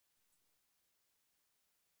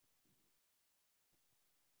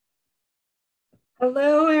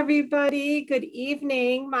Hello, everybody. Good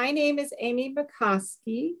evening. My name is Amy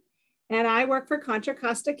McCoskey, and I work for Contra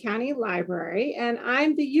Costa County Library, and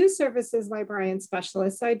I'm the Youth Services Librarian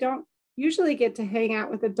Specialist. So I don't usually get to hang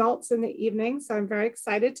out with adults in the evening, so I'm very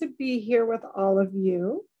excited to be here with all of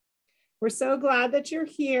you. We're so glad that you're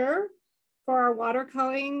here for our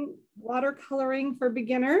watercoloring for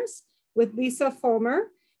beginners with Lisa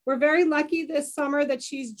Fulmer. We're very lucky this summer that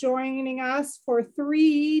she's joining us for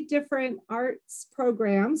 3 different arts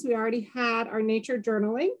programs. We already had our nature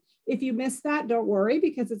journaling. If you missed that, don't worry,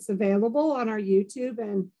 because it's available on our YouTube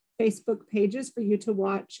and Facebook pages for you to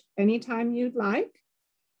watch anytime you'd like.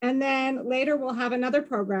 And then later we'll have another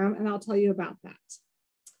program and I'll tell you about that.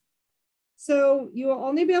 So you will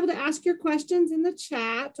only be able to ask your questions in the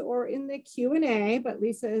chat or in the Q&A, but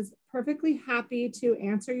Lisa is perfectly happy to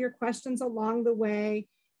answer your questions along the way.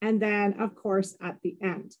 And then, of course, at the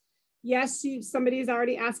end. Yes, somebody's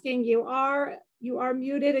already asking, you are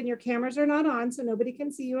muted and your cameras are not on, so nobody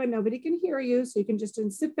can see you and nobody can hear you. So you can just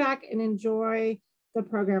sit back and enjoy the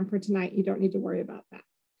program for tonight. You don't need to worry about that.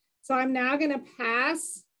 So I'm now going to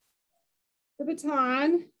pass the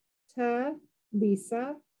baton to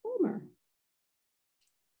Lisa Fulmer.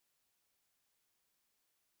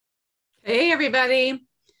 Hey, everybody.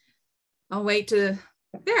 I'll wait to,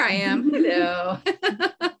 there I am. Hello.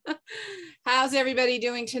 How's everybody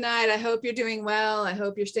doing tonight? I hope you're doing well. I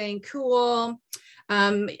hope you're staying cool.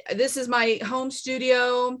 This is my home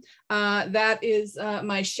studio. That is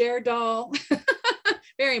my Cher doll.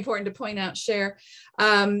 Very important to point out, Cher.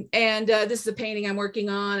 This is a painting I'm working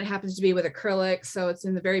on. It happens to be with acrylic, so it's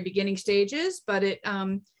in the very beginning stages, but it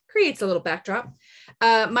creates a little backdrop.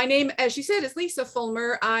 My name, as she said, is Lisa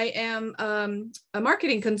Fulmer. I am a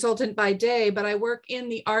marketing consultant by day, but I work in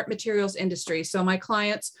the art materials industry. So my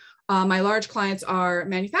clients, my large clients are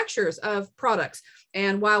manufacturers of products.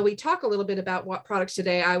 And while we talk a little bit about what products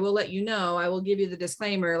today, I will let you know, I will give you the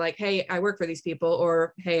disclaimer like, hey, I work for these people,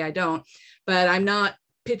 or hey, I don't, but I'm not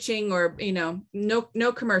pitching or,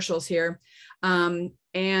 no commercials here.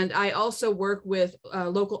 And I also work with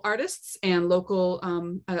local artists and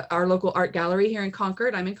our local art gallery here in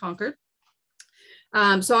Concord. I'm in Concord.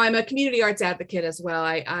 So I'm a community arts advocate as well.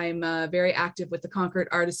 I'm very active with the Concord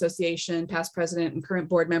Art Association, past president and current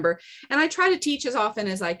board member. And I try to teach as often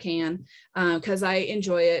as I can because I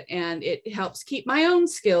enjoy it and it helps keep my own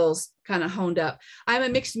skills kind of honed up. I'm a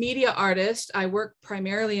mixed media artist. I work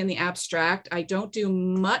primarily in the abstract. I don't do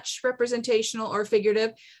much representational or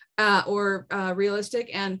figurative or realistic.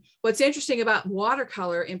 And what's interesting about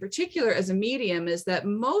watercolor in particular as a medium is that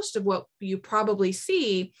most of what you probably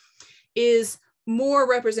see is more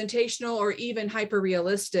representational or even hyper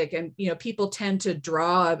realistic. And, people tend to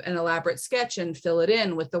draw an elaborate sketch and fill it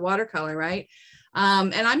in with the watercolor, right?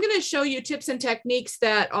 And I'm going to show you tips and techniques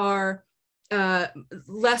that are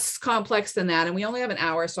less complex than that. And we only have an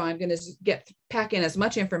hour, so I'm going to pack in as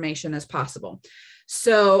much information as possible.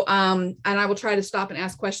 So, and I will try to stop and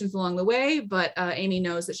ask questions along the way, but Amy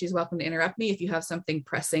knows that she's welcome to interrupt me if you have something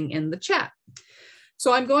pressing in the chat.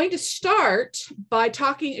 So I'm going to start by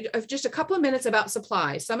talking just a couple of minutes about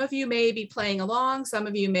supplies. Some of you may be playing along. Some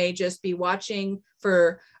of you may just be watching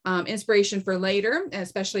for inspiration for later,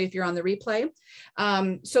 especially if you're on the replay.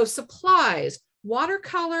 So supplies.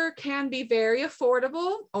 Watercolor can be very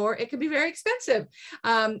affordable or it can be very expensive.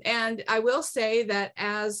 And I will say that,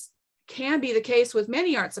 as can be the case with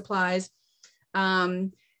many art supplies,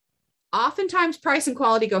 oftentimes price and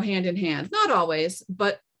quality go hand in hand. Not always,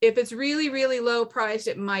 but if it's really, really low priced,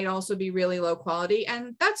 it might also be really low quality,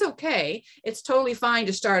 and that's okay. It's totally fine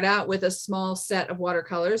to start out with a small set of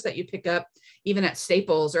watercolors that you pick up even at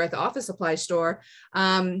Staples or at the office supply store.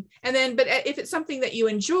 But if it's something that you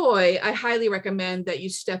enjoy, I highly recommend that you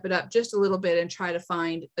step it up just a little bit and try to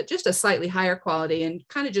find just a slightly higher quality and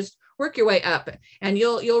kind of just work your way up, and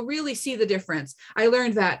you'll really see the difference. I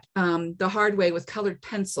learned that the hard way with colored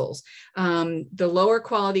pencils. The lower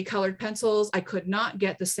quality colored pencils, I could not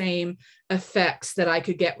get the same effects that I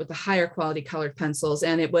could get with the higher quality colored pencils,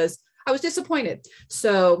 and I was disappointed.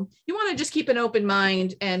 So you want to just keep an open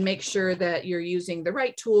mind and make sure that you're using the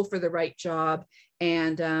right tool for the right job,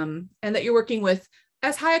 and that you're working with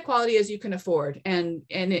as high a quality as you can afford, and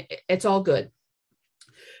it's all good.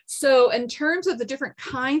 So in terms of the different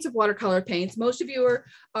kinds of watercolor paints, most of you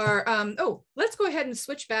oh, let's go ahead and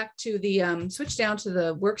switch back to the, switch down to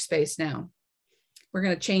the workspace now. We're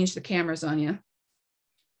going to change the cameras on you.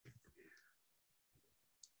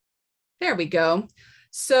 There we go.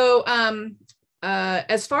 So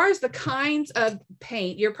as far as the kinds of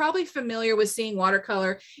paint, you're probably familiar with seeing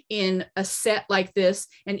watercolor in a set like this.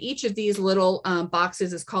 And each of these little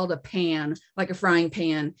boxes is called a pan, like a frying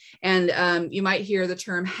pan. And you might hear the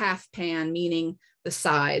term half pan, meaning the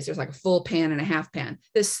size. There's like a full pan and a half pan.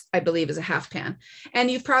 This, I believe, is a half pan.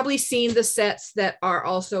 And you've probably seen the sets that are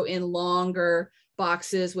also in longer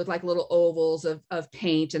boxes with like little ovals of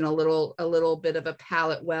paint and a little bit of a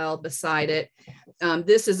palette well beside it.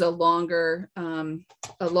 This is a longer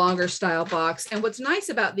style box. And what's nice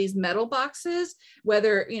about these metal boxes,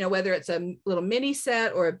 whether it's a little mini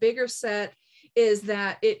set or a bigger set, is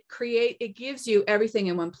that it gives you everything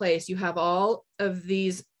in one place. You have all of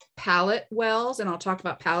these palette wells, and I'll talk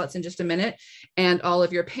about palettes in just a minute, and all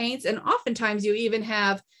of your paints. And oftentimes you even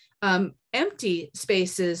have empty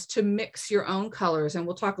spaces to mix your own colors. And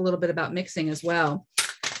we'll talk a little bit about mixing as well.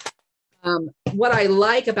 What I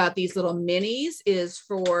like about these little minis is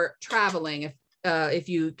for traveling. If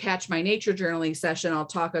you catch my nature journaling session, I'll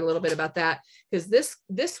talk a little bit about that, because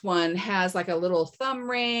this one has like a little thumb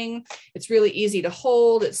ring. It's really easy to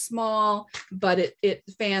hold. It's small, but it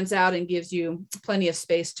fans out and gives you plenty of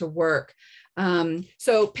space to work.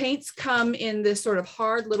 So paints come in this sort of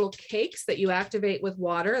hard little cakes that you activate with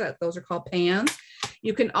water. Those are called pans.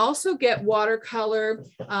 You can also get watercolor.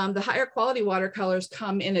 The higher quality watercolors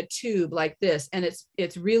come in a tube like this, and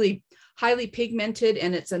it's really highly pigmented,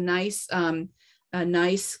 and it's a nice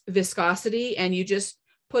viscosity. And you just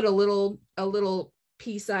put a little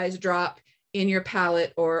pea-sized drop in your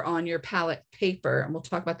palette or on your palette paper, and we'll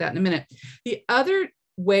talk about that in a minute. The other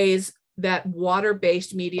ways that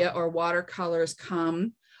water-based media or watercolors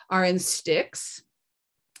come are in sticks.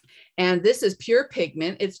 And this is pure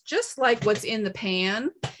pigment. It's just like what's in the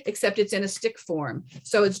pan, except it's in a stick form.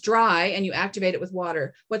 So it's dry and you activate it with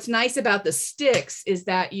water. What's nice about the sticks is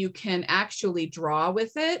that you can actually draw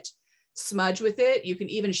with it, smudge with it. You can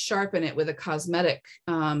even sharpen it with a cosmetic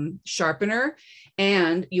sharpener.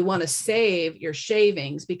 And you want to save your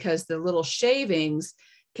shavings, because the little shavings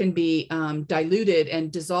can be diluted and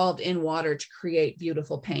dissolved in water to create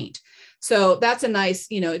beautiful paint. So that's a nice,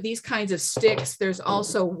 these kinds of sticks. There's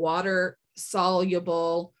also water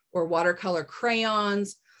soluble or watercolor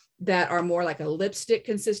crayons that are more like a lipstick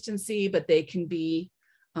consistency, but they can be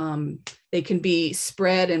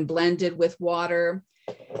spread and blended with water.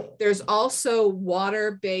 There's also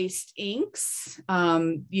water-based inks.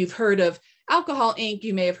 You've heard of alcohol ink.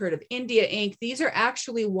 You may have heard of India ink. These are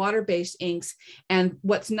actually water-based inks. And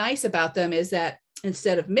what's nice about them is that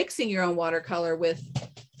instead of mixing your own watercolor with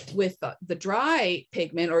the dry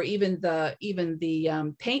pigment or even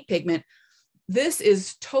the paint pigment, this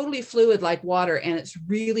is totally fluid like water, and it's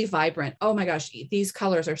really vibrant. Oh my gosh, these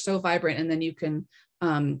colors are so vibrant. And then you can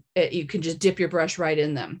just dip your brush right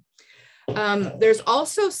in them. There's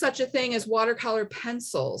also such a thing as watercolor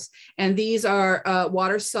pencils, and these are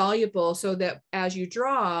water soluble, so that as you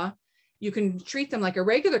draw, you can treat them like a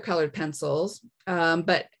regular colored pencils,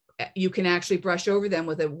 but you can actually brush over them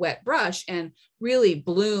with a wet brush and really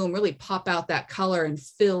pop out that color and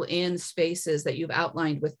fill in spaces that you've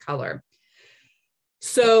outlined with color.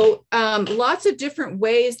 So lots of different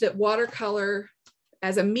ways that watercolor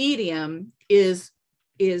as a medium is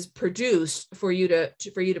produced for you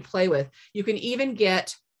to play with. You can even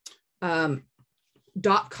get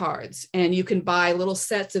dot cards, and you can buy little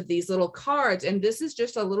sets of these little cards. And this is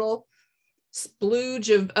just a little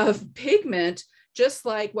splooge of pigment, just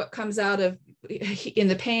like what comes out of in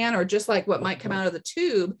the pan, or just like what might come out of the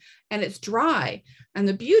tube, and it's dry. And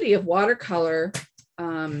the beauty of watercolor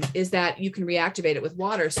is that you can reactivate it with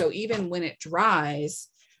water. So even when it dries,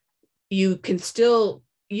 you can still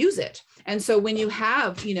use it. And so when you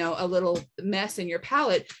have, a little mess in your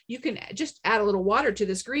palette, you can just add a little water to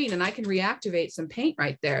this green, and I can reactivate some paint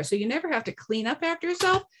right there. So you never have to clean up after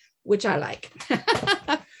yourself, which I like.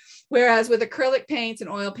 Whereas with acrylic paints and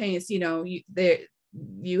oil paints,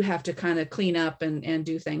 you have to kind of clean up and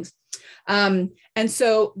do things. And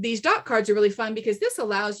so these dot cards are really fun, because this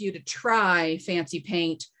allows you to try fancy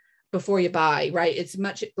paint before you buy, right? It's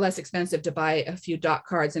much less expensive to buy a few dot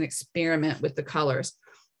cards and experiment with the colors.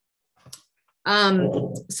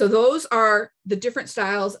 So those are the different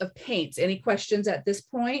styles of paints. Any questions at this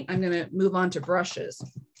point? I'm going to move on to brushes.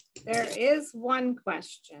 There is one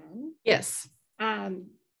question. Yes.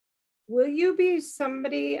 Will you be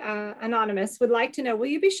somebody, anonymous, would like to know, will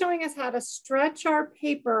you be showing us how to stretch our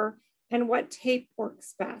paper and what tape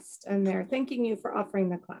works best? And they're thanking you for offering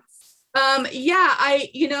the class. Yeah,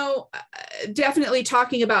 definitely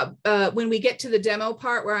talking about when we get to the demo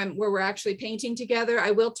part where we're actually painting together,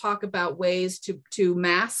 I will talk about ways to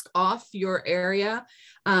mask off your area.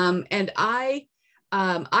 And I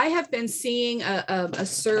I have been seeing a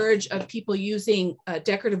surge of people using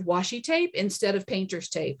decorative washi tape instead of painter's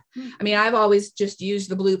tape. I mean, I've always just used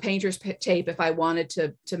the blue painter's tape if I wanted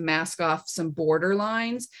to mask off some border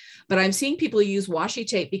lines, but I'm seeing people use washi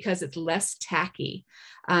tape because it's less tacky,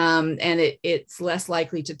 and it's less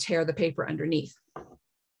likely to tear the paper underneath.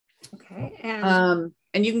 Okay.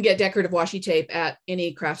 And you can get decorative washi tape at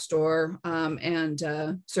any craft store, and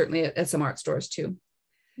certainly at some art stores too.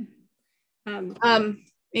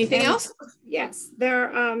 Anything else? Yes,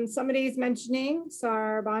 there. Somebody's mentioning,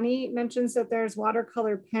 Sarbani mentions that there's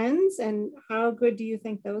watercolor pens, and how good do you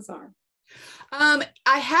think those are? I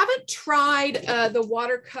haven't tried the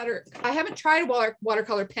watercolor. I haven't tried a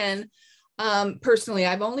watercolor pen. Personally,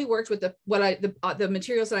 I've only worked with the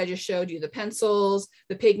materials that I just showed you, the pencils,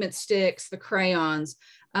 the pigment sticks, the crayons.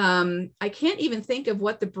 I can't even think of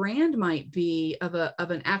what the brand might be of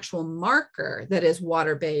an actual marker that is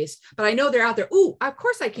water-based, but I know they're out there. Oh, of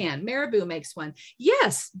course I can. Marabou makes one.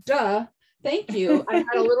 Yes, duh. Thank you. I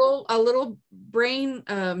had a little brain,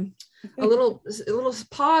 a little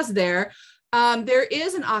pause there. There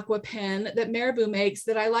is an aqua pen that Marabou makes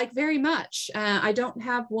that I like very much. I don't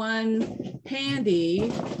have one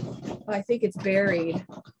handy. I think it's buried.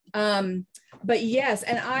 But yes,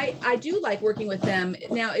 and I do like working with them.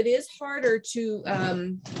 Now it is harder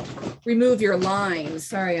to remove your lines.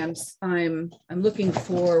 Sorry, I'm looking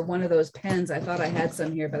for one of those pens. I thought I had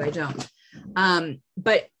some here, but I don't.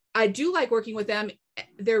 But I do like working with them.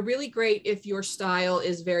 They're really great if your style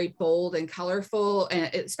is very bold and colorful,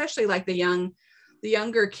 and especially like the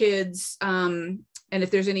younger kids. And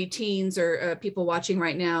if there's any teens or people watching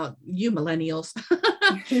right now, you millennials,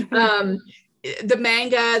 the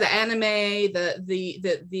manga, the anime,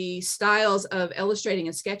 the styles of illustrating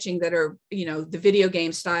and sketching that are, the video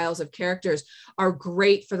game styles of characters are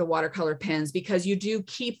great for the watercolor pens, because you do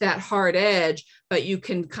keep that hard edge, but you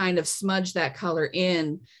can kind of smudge that color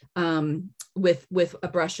in with a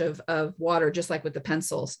brush of water, just like with the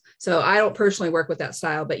pencils. So I don't personally work with that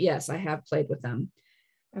style, but yes, I have played with them.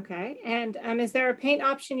 Okay. And is there a paint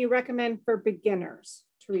option you recommend for beginners?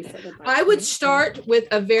 Teresa, I would start with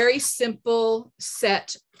a very simple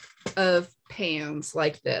set of pans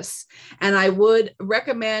like this. And I would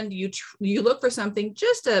recommend you look for something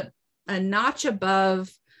just a notch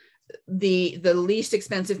above the least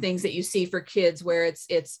expensive things that you see for kids, where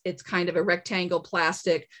it's kind of a rectangle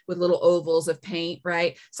plastic with little ovals of paint,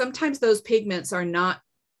 right? Sometimes those pigments are not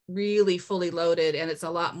really fully loaded, and it's a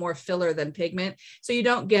lot more filler than pigment. So you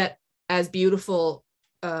don't get as beautiful,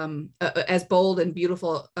 as bold and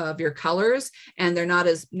beautiful of your colors, and they're not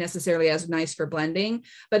as necessarily as nice for blending.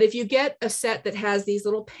 But if you get a set that has these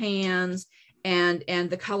little pans and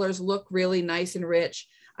the colors look really nice and rich,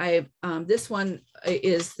 this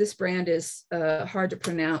brand is hard to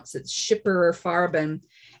pronounce. It's Schipper Farben,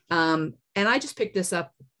 and I just picked this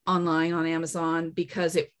up online on Amazon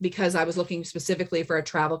because I was looking specifically for a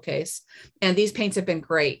travel case, and these paints have been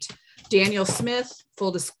great. Daniel Smith,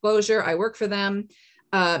 full disclosure, I work for them.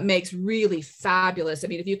 Makes really fabulous. I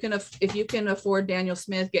mean, if you can afford Daniel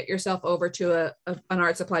Smith, get yourself over to an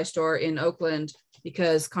art supply store in Oakland,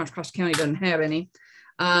 because Contra Costa County doesn't have any,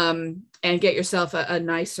 and get yourself a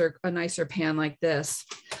nicer pan like this.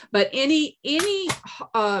 But any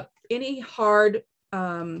hard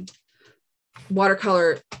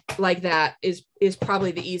watercolor like that is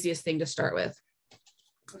probably the easiest thing to start with.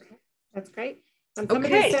 Okay, that's great.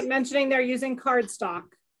 Somebody's mentioning they're using cardstock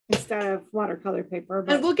instead of watercolor paper.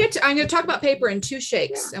 But... And I'm going to talk about paper in two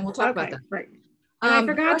shakes, and we'll talk about that. Right. And I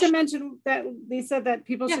forgot to mention that, Lisa, that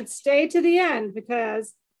people should stay to the end,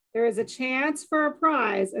 because there is a chance for a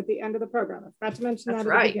prize at the end of the program. I forgot to mention that at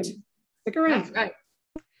the beginning. Stick around. That's right.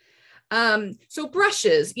 So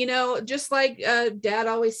brushes, just like Dad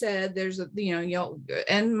always said, there's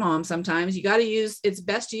and Mom sometimes, it's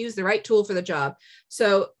best to use the right tool for the job.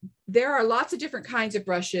 So there are lots of different kinds of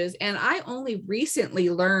brushes, and I only recently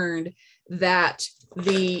learned that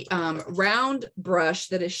the round brush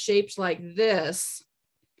that is shaped like this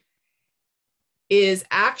is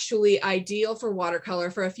actually ideal for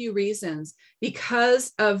watercolor for a few reasons.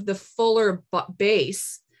 Because of the fuller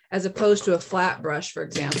base, as opposed to a flat brush, for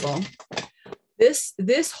example.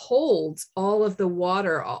 This holds all of the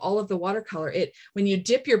water, all of the watercolor. When you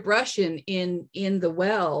dip your brush in the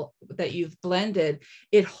well that you've blended,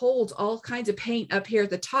 it holds all kinds of paint up here at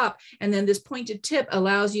the top, and then this pointed tip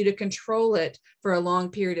allows you to control it for a long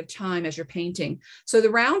period of time as you're painting. So the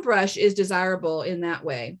round brush is desirable in that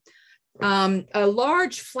way. A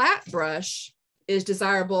large flat brush is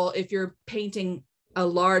desirable if you're painting a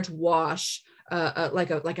large wash like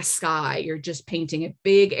a sky. You're just painting a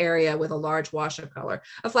big area with a large wash of color.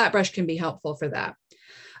 A flat brush can be helpful for that.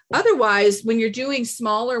 Otherwise, when you're doing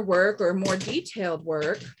smaller work or more detailed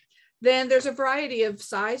work, then there's a variety of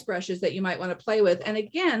size brushes that you might want to play with. And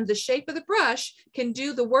again, the shape of the brush can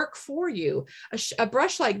do the work for you. A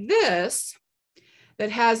brush like this that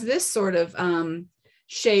has this sort of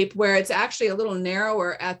shape where it's actually a little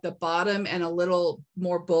narrower at the bottom and a little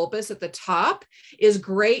more bulbous at the top is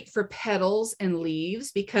great for petals and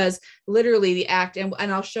leaves, because literally the act, and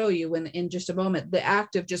I'll show you in just a moment, the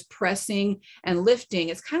act of just pressing and lifting,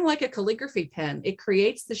 it's kind of like a calligraphy pen. It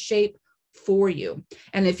creates the shape for you.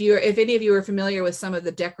 And if any of you are familiar with some of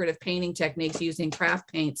the decorative painting techniques using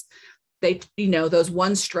craft paints, those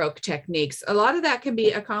one stroke techniques, a lot of that can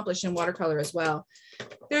be accomplished in watercolor as well.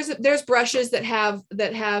 There's brushes that have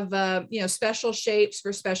special shapes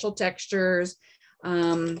for special textures.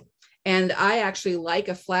 And I actually like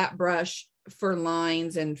a flat brush for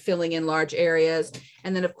lines and filling in large areas.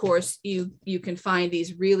 And then of course you can find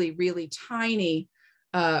these really, really tiny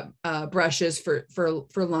brushes for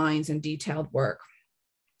lines and detailed work.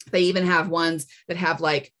 They even have ones that have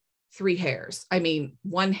like 3 hairs. I mean,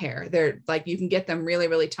 1 hair. They're like, you can get them really,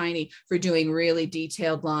 really tiny for doing really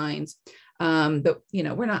detailed lines. But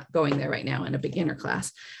we're not going there right now in a beginner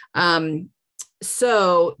class.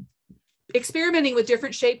 So experimenting with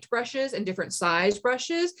different shaped brushes and different size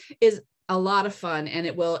brushes is a lot of fun,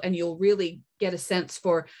 and you'll really get a sense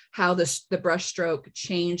for how the brush stroke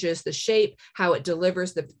changes the shape, how it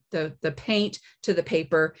delivers the paint to the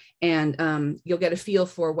paper, and you'll get a feel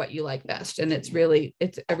for what you like best. And it's really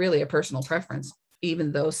a personal preference,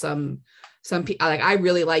 even though some people, like I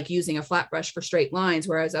really like using a flat brush for straight lines,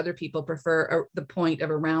 whereas other people prefer the point of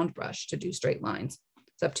a round brush to do straight lines.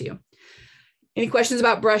 It's up to you. Any questions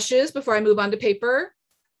about brushes before I move on to paper?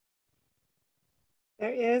 There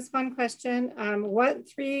is one question. What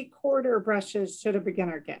 3/4 brushes should a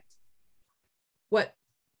beginner get? What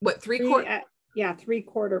 3/4? Yeah,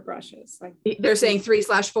 3/4 brushes. Like they're saying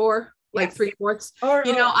 3/4, like yes. 3/4. Or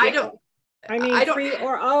I don't.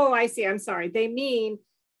 I see. I'm sorry. They mean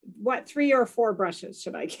what 3 or 4 brushes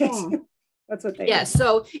should I get? That's what they. Yes. Yeah,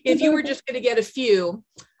 so if you were just going to get a few,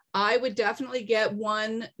 I would definitely get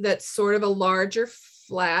one that's sort of a larger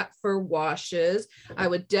flat for washes. I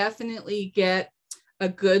would definitely get a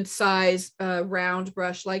good size round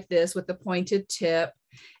brush like this with the pointed tip.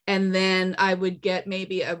 And then I would get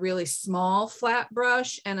maybe a really small flat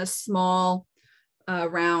brush and a small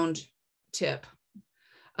round tip.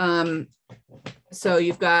 So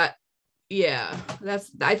you've got,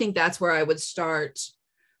 I think that's where I would start.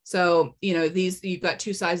 So, you've got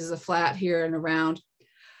 2 sizes of flat here and a round.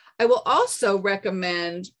 I will also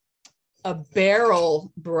recommend a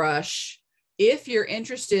barrel brush if you're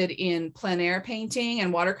interested in plein air painting,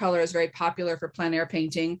 and watercolor is very popular for plein air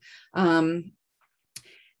painting.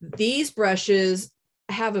 These brushes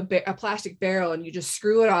have a plastic barrel, and you just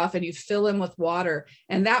screw it off and you fill them with water.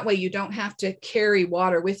 And that way you don't have to carry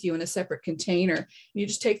water with you in a separate container. You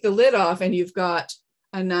just take the lid off and you've got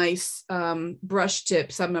a nice brush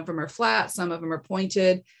tip. Some of them are flat, some of them are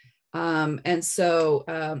pointed. And so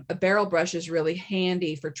a barrel brush is really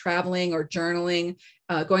handy for traveling or journaling,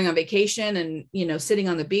 going on vacation, and, sitting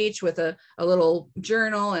on the beach with a little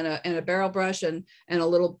journal and a barrel brush and a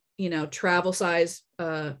little, travel size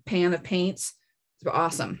pan of paints. It's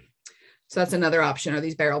awesome. So that's another option, are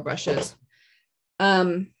these barrel brushes.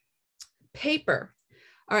 Paper.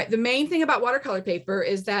 All right, the main thing about watercolor paper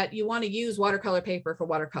is that you want to use watercolor paper for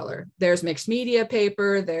watercolor. There's mixed media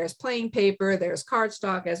paper, there's plain paper, there's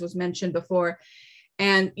cardstock, as was mentioned before.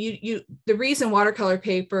 And the reason watercolor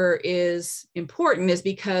paper is important is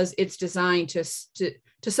because it's designed to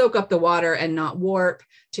soak up the water and not warp,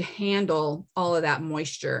 to handle all of that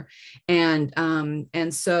moisture. And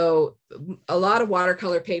so a lot of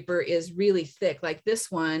watercolor paper is really thick. Like this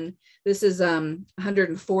one, this is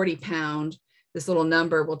 140 pound. This little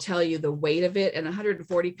number will tell you the weight of it, and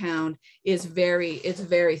 140 pound is very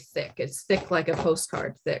thick. It's thick like a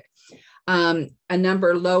postcard thick. A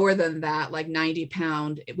number lower than that, like 90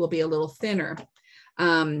 pound, it will be a little thinner.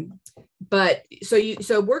 But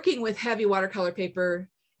so working with heavy watercolor paper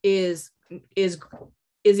is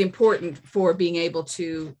important for being able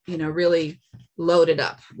to, really load it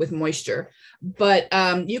up with moisture. But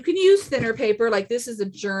you can use thinner paper. Like this is a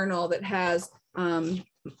journal that has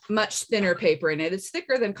much thinner paper in it. It's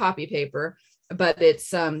thicker than copy paper, but it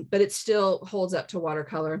still holds up to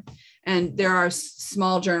watercolor. And there are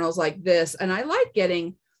small journals like this. And I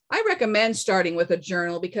recommend starting with a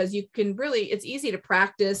journal, because you can it's easy to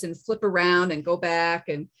practice and flip around and go back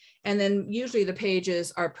And then usually the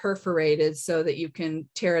pages are perforated so that you can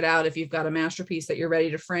tear it out if you've got a masterpiece that you're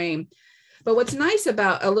ready to frame. But what's nice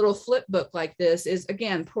about a little flip book like this is,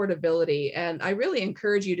 again, portability. And I really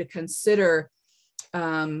encourage you to consider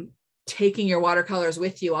taking your watercolors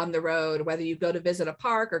with you on the road, whether you go to visit a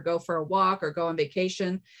park or go for a walk or go on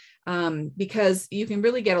vacation, because you can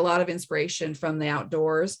really get a lot of inspiration from the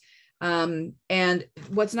outdoors. And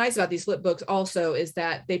what's nice about these flip books also is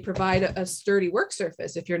that they provide a sturdy work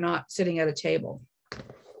surface if you're not sitting at a table.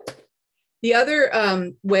 The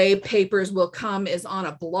other way papers will come is on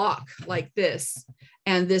a block like this.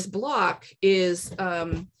 And this block is,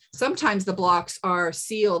 sometimes the blocks are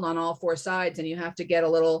sealed on all four sides and you have to get a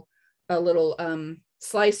little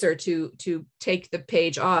slicer to take the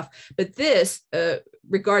page off. But this,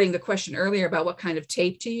 regarding the question earlier about what kind of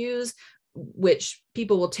tape to use, which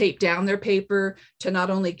people will tape down their paper to not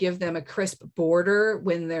only give them a crisp border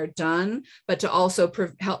when they're done, but to also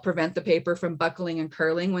help prevent the paper from buckling and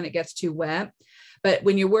curling when it gets too wet. But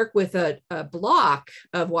when you work with a block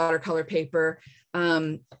of watercolor paper,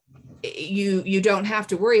 you don't have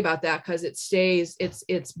to worry about that because it stays,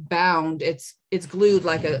 it's bound, it's glued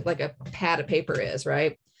like a pad of paper is,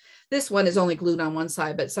 right? This one is only glued on one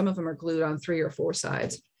side, but some of them are glued on 3 or 4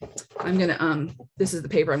 sides. I'm gonna, this is the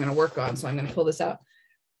paper I'm gonna work on, so I'm gonna pull this out.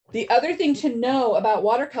 The other thing to know about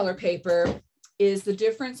watercolor paper is the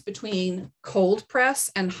difference between cold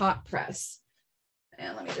press and hot press.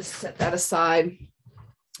 And let me just set that aside.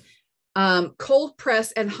 Cold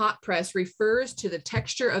press and hot press refers to the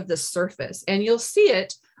texture of the surface, and you'll see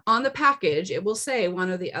it on the package. It will say one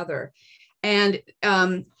or the other. And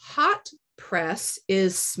hot press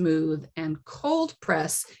is smooth and cold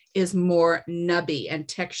press is more nubby and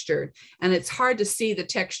textured. And it's hard to see the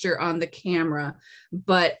texture on the camera,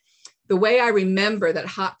 but the way I remember that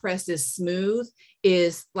hot press is smooth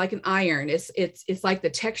is like an iron. It's like the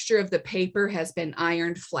texture of the paper has been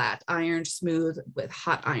ironed flat, ironed smooth with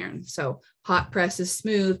hot iron. So hot press is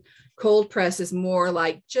smooth. Cold press is more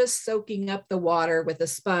like just soaking up the water with a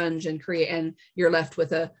sponge and you're left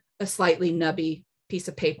with a slightly nubby piece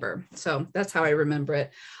of paper. So that's how I remember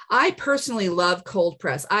it. I personally love cold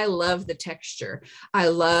press. I love the texture. I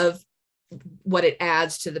love what it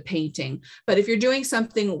adds to the painting. But if you're doing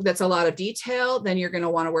something that's a lot of detail, then you're going to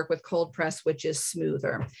want to work with cold press, which is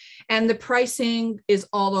smoother. And the pricing is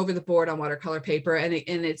all over the board on watercolor paper. And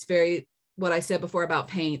it's very, what I said before about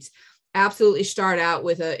paints, absolutely start out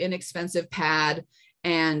with an inexpensive pad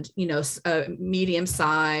and, a medium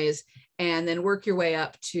size, and then work your way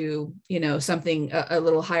up to, something a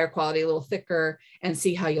little higher quality, a little thicker, and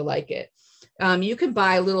see how you like it. You can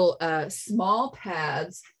buy little small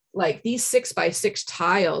pads, like these 6x6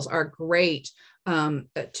 tiles are great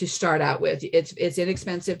to start out with. It's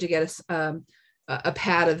inexpensive to get a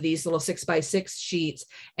pad of these little 6x6 sheets,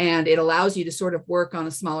 and it allows you to sort of work on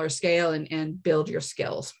a smaller scale and build your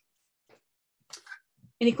skills.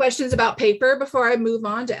 Any questions about paper before I move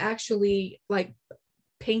on to actually like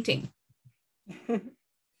painting?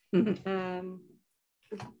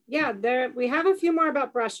 Yeah, we have a few more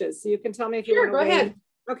about brushes, so you can tell me if you want to go ahead.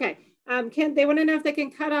 Okay. They want to know if they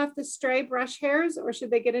can cut off the stray brush hairs, or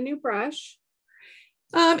should they get a new brush?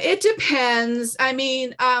 It depends. I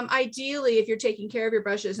mean, ideally, if you're taking care of your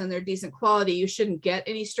brushes and they're decent quality, you shouldn't get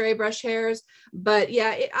any stray brush hairs. But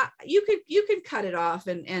yeah, you can cut it off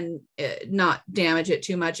and not damage it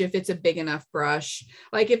too much if it's a big enough brush.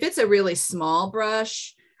 Like if it's a really small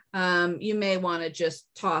brush, you may want to just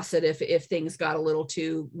toss it if things got a little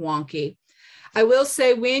too wonky. I will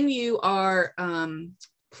say when you are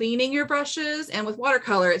cleaning your brushes, and with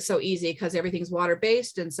watercolor, it's so easy because everything's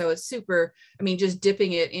water-based. And so it's super, I mean, just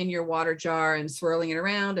dipping it in your water jar and swirling it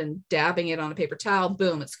around and dabbing it on a paper towel,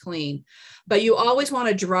 boom, it's clean. But you always want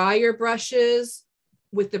to dry your brushes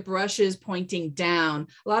with the brushes pointing down.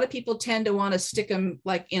 A lot of people tend to want to stick them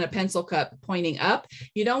like in a pencil cup pointing up.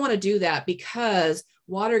 You don't want to do that because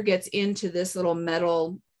water gets into this little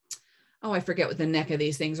metal, I forget what the neck of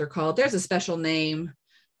these things are called. There's a special name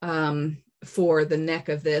for the neck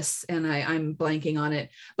of this, and I'm blanking on it,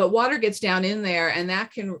 but water gets down in there and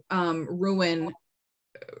that can ruin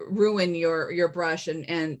your brush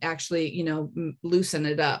and actually, loosen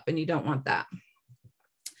it up, and you don't want that.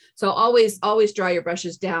 So always dry your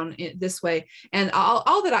brushes down this way. And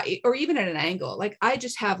all that or even at an angle, like I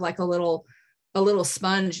just have like a little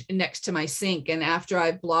sponge next to my sink. And after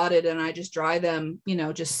I've blotted and I just dry them,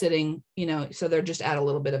 just sitting, so they're just at a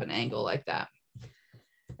little bit of an angle like that.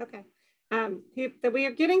 Okay. that we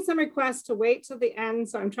are getting some requests to wait till the end,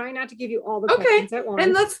 so I'm trying not to give you all the Okay, questions at once.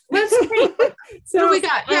 and let's wait. So what do we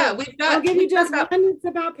got? Yeah, I'll give you just about, one that's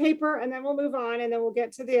about paper, and then we'll move on, and then we'll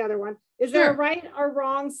get to the other one. Is there a right or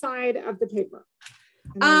wrong side of the paper?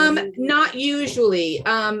 Not usually.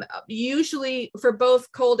 Usually for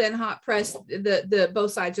both cold and hot press, the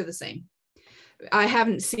both sides are the same. I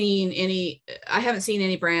haven't seen any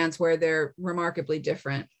brands where they're remarkably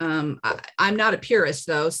different. I'm not a purist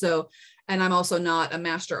though, and I'm also not a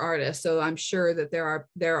master artist, so I'm sure that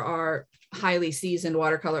there are highly seasoned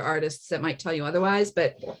watercolor artists that might tell you otherwise,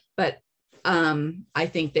 but I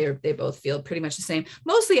think they both feel pretty much the same.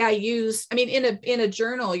 Mostly in a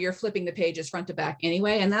journal, you're flipping the pages front to back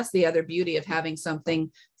anyway, and that's the other beauty of having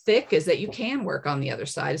something thick, is that you can work on the other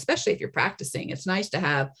side, especially if you're practicing. It's nice to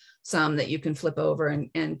have some that you can flip over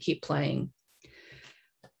and keep playing.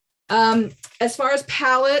 As far as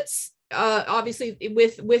palettes, obviously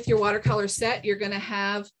with your watercolor set, you're going to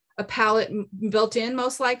have a palette built in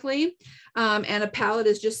most likely. And a palette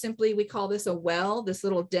is just simply, we call this a well, this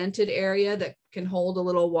little dented area that can hold a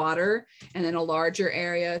little water, and then a larger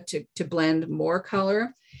area to blend more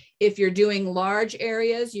color. If you're doing large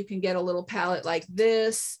areas, you can get a little palette like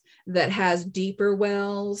this that has deeper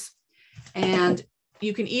wells. And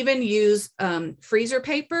you can even use freezer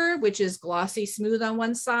paper, which is glossy smooth on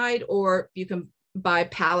one side, or you can buy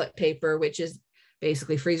palette paper, which is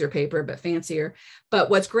basically freezer paper, but fancier.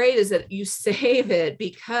 But what's great is that you save it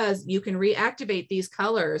because you can reactivate these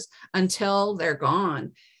colors until they're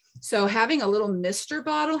gone. So having a little mister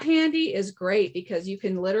bottle handy is great, because you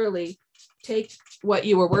can literally take what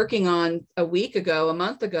you were working on a week ago, a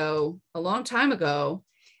month ago, a long time ago,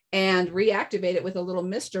 and reactivate it with a little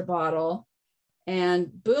mister bottle.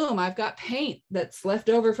 And boom, I've got paint that's left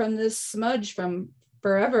over from this smudge from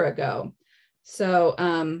forever ago. So,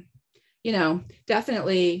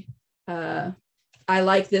 definitely, I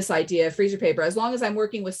like this idea of freezer paper, as long as I'm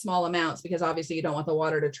working with small amounts, because obviously you don't want the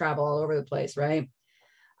water to travel all over the place, right?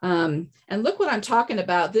 And look what I'm talking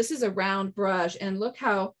about. This is a round brush, and look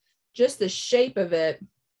how just the shape of it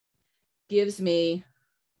gives me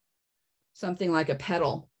something like a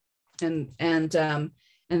petal. And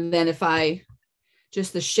then if I,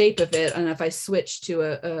 just the shape of it, and if I switch to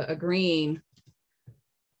a green,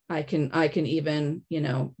 I can even,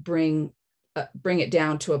 bring it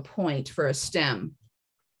down to a point for a stem.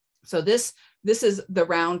 So this is the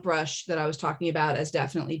round brush that I was talking about as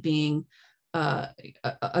definitely being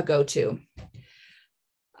a go-to.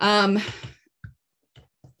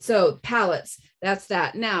 So palettes, that's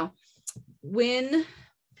that. Now, when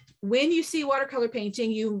you see watercolor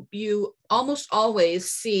painting, you almost always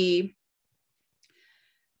see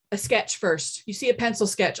a sketch first. You see a pencil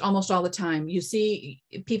sketch almost all the time. You see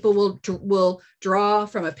people will draw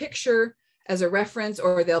from a picture as a reference,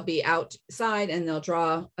 or they'll be outside and they'll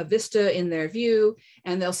draw a vista in their view,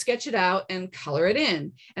 and they'll sketch it out and color it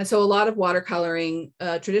in. And so a lot of watercoloring,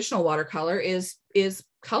 traditional watercolor is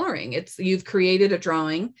coloring. You've created a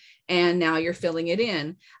drawing and now you're filling it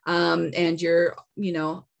in, and you're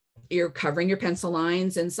covering your pencil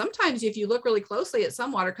lines. And sometimes if you look really closely at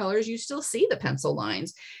some watercolors, you still see the pencil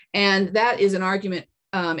lines. And that is an argument,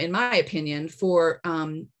 in my opinion, for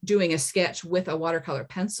doing a sketch with a watercolor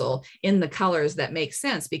pencil in the colors that make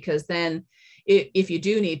sense, because then if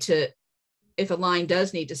a line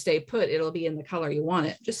does need to stay put, it'll be in the color you want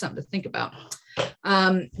it. Just something to think about.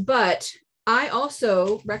 But I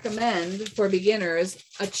also recommend for beginners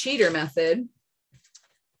a cheater method,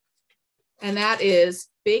 and that is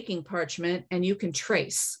baking parchment, and you can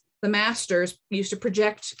trace. The masters used to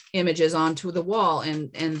project images onto the wall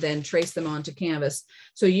and then trace them onto canvas.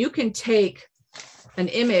 So you can take an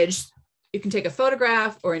image, you can take a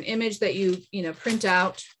photograph or an image that you print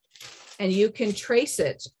out, and you can trace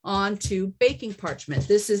it onto baking parchment.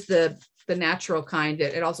 This is the natural kind.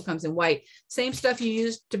 It also comes in white. Same stuff you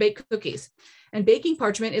use to bake cookies. And baking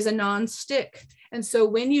parchment is a non-stick. And so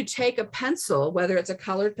when you take a pencil, whether it's a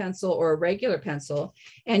colored pencil or a regular pencil,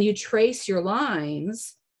 and you trace your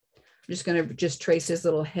lines, I'm just going to trace his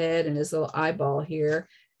little head and his little eyeball here.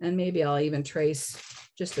 And maybe I'll even trace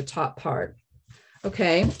just the top part.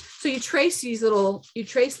 Okay. So you trace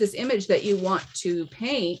this image that you want to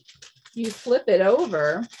paint, you flip it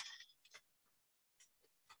over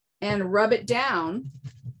and rub it down,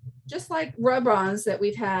 just like rub-ons that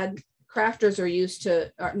we've had. Crafters are used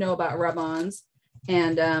to know about rub-ons,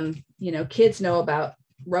 and kids know about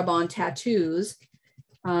rub-on tattoos.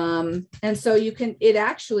 And so it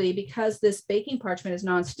actually, because this baking parchment is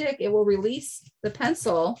non-stick, it will release the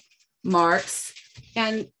pencil marks,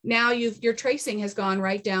 and now your tracing has gone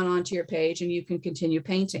right down onto your page, and you can continue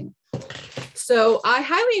painting. So I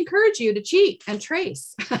highly encourage you to cheat and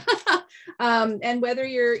trace. And whether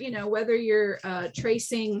you're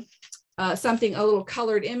tracing something, a little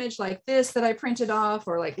colored image like this that I printed off,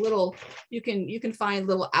 or like little, you can find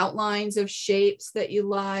little outlines of shapes that you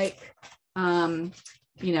like.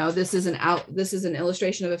 This is an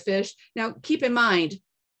illustration of a fish. Now, keep in mind,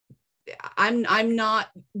 I'm not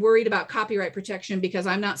worried about copyright protection because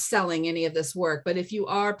I'm not selling any of this work. But if you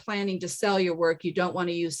are planning to sell your work, you don't want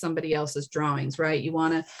to use somebody else's drawings, right? You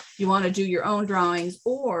want to do your own drawings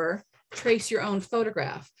or trace your own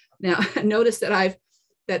photograph. Now, notice that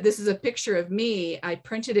this is a picture of me. I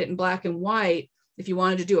printed it in black and white if you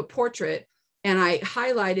wanted to do a portrait, and I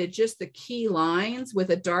highlighted just the key lines with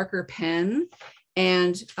a darker pen,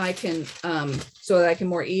 and I can so that I can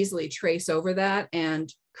more easily trace over that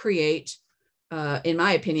and create, in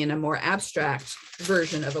my opinion, a more abstract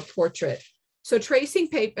version of a portrait. So tracing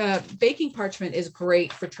baking parchment is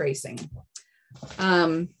great for tracing.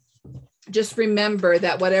 Just remember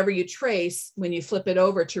that whatever you trace, when you flip it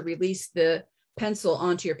over to release the pencil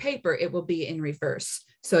onto your paper, it will be in reverse.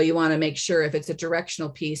 So you want to make sure if it's a directional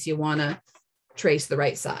piece, you want to trace the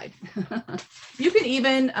right side. You can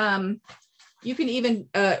even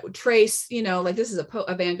trace, like this is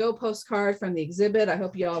a Van Gogh postcard from the exhibit. I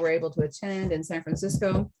hope you all were able to attend in San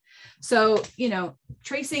Francisco. So,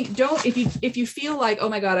 tracing, if you feel like, oh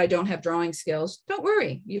my God, I don't have drawing skills, don't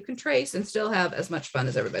worry. You can trace and still have as much fun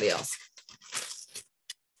as everybody else.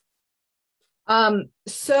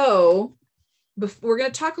 So we're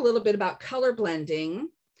going to talk a little bit about color blending.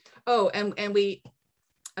 Oh, and we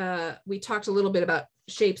talked a little bit about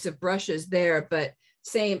shapes of brushes there, but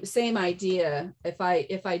same idea. If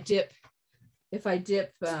I dip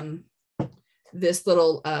this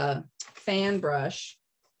little fan brush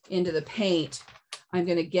into the paint, I'm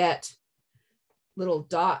going to get little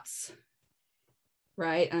dots,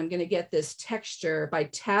 right? I'm going to get this texture by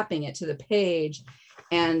tapping it to the page,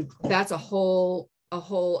 and that's a whole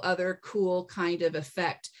other cool kind of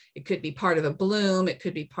effect. It could be part of a bloom, it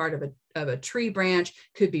could be part of a tree branch,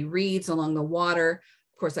 could be reeds along the water.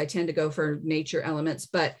 Of course, I tend to go for nature elements,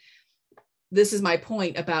 but this is my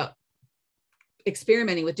point about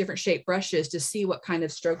experimenting with different shaped brushes to see what kind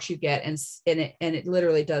of strokes you get, and it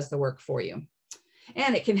literally does the work for you.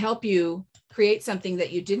 And it can help you create something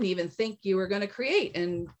that you didn't even think you were going to create,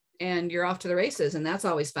 and you're off to the races, and that's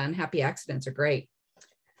always fun. Happy accidents are great.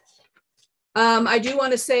 I do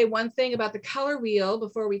want to say one thing about the color wheel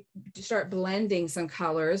before we start blending some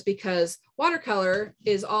colors, because watercolor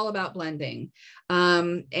is all about blending.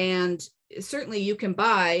 And certainly you can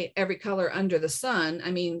buy every color under the sun.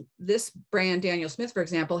 I mean, this brand, Daniel Smith, for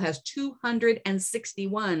example, has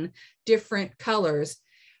 261 different colors.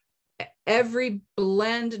 Every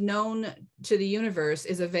blend known to the universe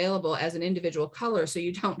is available as an individual color, so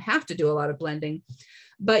you don't have to do a lot of blending.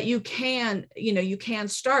 But you can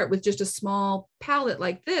start with just a small palette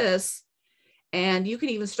like this, and you can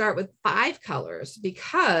even start with 5 colors,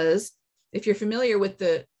 because if you're familiar with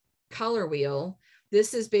the color wheel,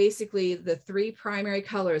 this is basically the 3 primary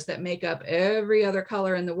colors that make up every other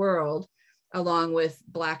color in the world, along with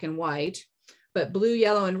black and white. But blue,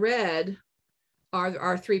 yellow, and red are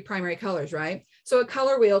our 3 primary colors, right? So a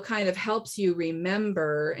color wheel kind of helps you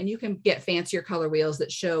remember, and you can get fancier color wheels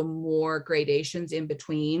that show more gradations in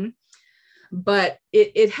between, but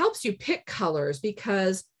it helps you pick colors,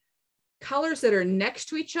 because colors that are next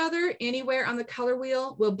to each other anywhere on the color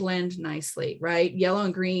wheel will blend nicely, right? Yellow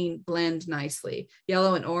and green blend nicely.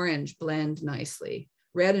 Yellow and orange blend nicely.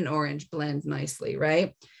 Red and orange blend nicely,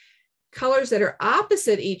 right? Colors that are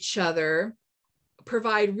opposite each other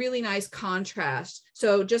provide really nice contrast.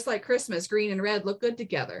 So just like Christmas, green and red look good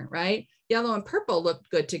together, right? Yellow and purple look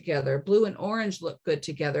good together. Blue and orange look good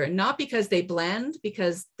together. And not because they blend,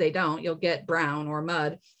 because they don't, you'll get brown or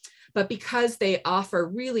mud, but because they offer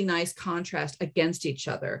really nice contrast against each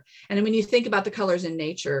other. And when you think about the colors in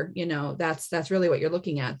nature, that's really what you're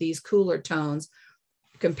looking at, these cooler tones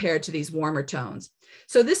compared to these warmer tones.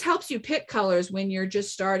 So this helps you pick colors when you're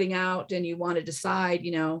just starting out and you want to decide,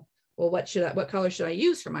 well, what color should I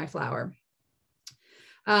use for my flower?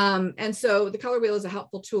 And so the color wheel is a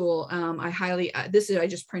helpful tool. I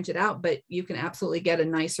just printed out, but you can absolutely get a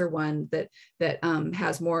nicer one that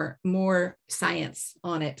has more science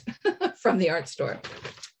on it from the art store.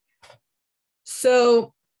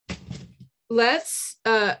 So let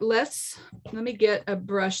me get a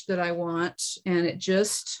brush that I want, and it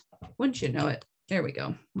just, wouldn't you know it? There we go.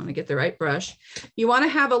 I want to get the right brush. You want to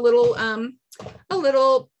have a little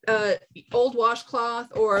old washcloth,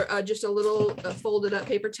 or just a little folded up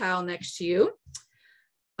paper towel next to you.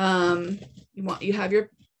 You have your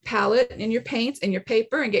palette and your paints and your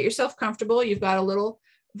paper and get yourself comfortable. You've got a little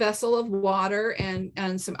vessel of water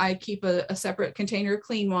and some, I keep a separate container of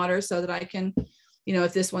clean water so that I can, you know,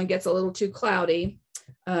 if this one gets a little too cloudy,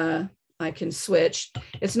 I can switch.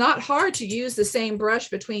 It's not hard to use the same brush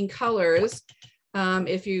between colors.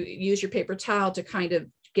 If you use your paper towel to kind of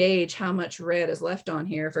gauge how much red is left on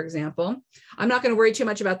here, for example. I'm not going to worry too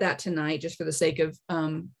much about that tonight, just for the sake of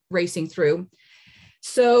racing through.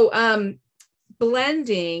 So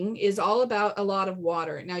blending is all about a lot of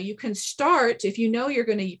water. Now you can start, if you know you're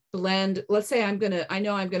going to blend, let's say I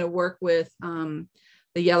know I'm going to work with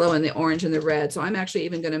the yellow and the orange and the red. So I'm actually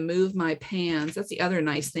even going to move my pans. That's the other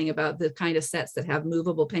nice thing about the kind of sets that have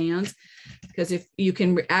movable pans, because if you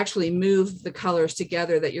can actually move the colors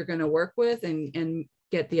together that you're going to work with and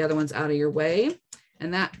get the other ones out of your way.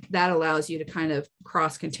 And that allows you to kind of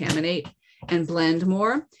cross-contaminate and blend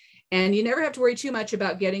more. And you never have to worry too much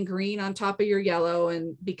about getting green on top of your yellow,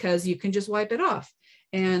 and because you can just wipe it off.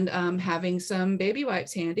 And having some baby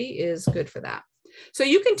wipes handy is good for that. So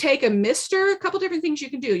you can take a mister, a couple different things you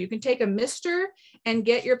can do. You can take a mister and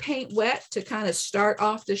get your paint wet to kind of start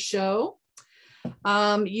off the show.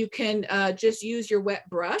 You can just use your wet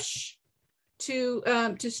brush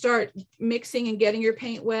to start mixing and getting your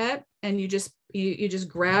paint wet. And you just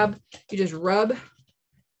rub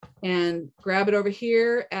and grab it over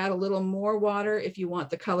here, add a little more water if you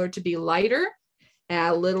want the color to be lighter,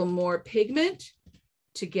 add a little more pigment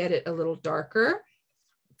to get it a little darker.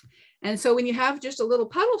 And so when you have just a little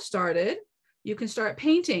puddle started, you can start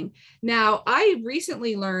painting. Now, I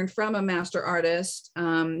recently learned from a master artist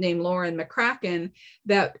named Lauren McCracken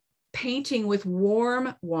that painting with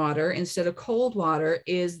warm water instead of cold water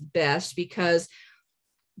is best, because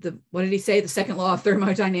what did he say? The second law of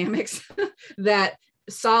thermodynamics, that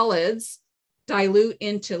solids dilute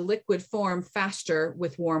into liquid form faster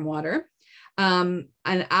with warm water. And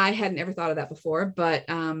I hadn't ever thought of that before, but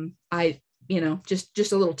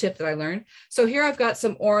just a little tip that I learned. So here I've got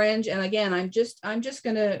some orange. And again, I'm just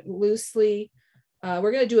going to loosely,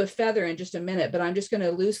 we're going to do a feather in just a minute, but I'm just going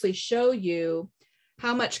to loosely show you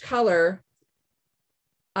how much color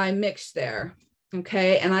I mixed there.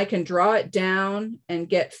 Okay. And I can draw it down and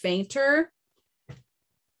get fainter,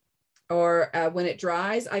 or when it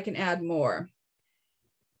dries, I can add more.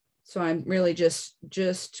 So I'm really just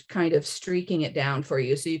kind of streaking it down for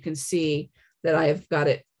you so you can see that I've got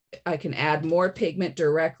it. I can add more pigment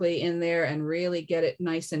directly in there and really get it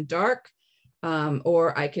nice and dark,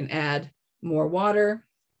 or I can add more water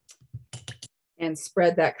and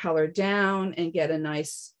spread that color down and get a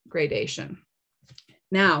nice gradation.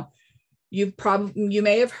 Now, you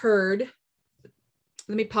may have heard,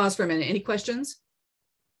 let me pause for a minute. Any questions?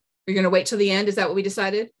 You're going to wait till the end? Is that what we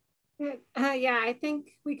decided? Yeah, I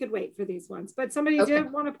think we could wait for these ones. But somebody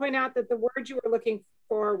did want to point out that the word you were looking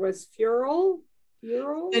for was fural.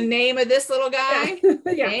 The name of this little guy? Yeah.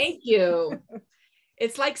 Yeah. Thank you.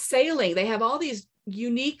 It's like sailing. They have all these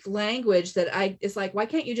unique language that it's like, why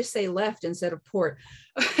can't you just say left instead of port?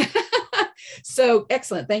 So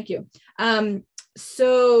excellent. Thank you. Where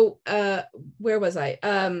was I?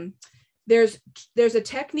 There's a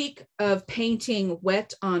technique of painting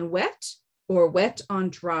wet on wet or wet on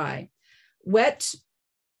dry. Wet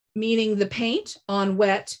meaning the paint, on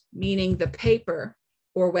wet meaning the paper,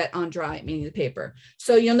 or wet on dry meaning the paper.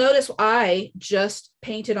 So you'll notice I just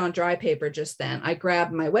painted on dry paper just then. I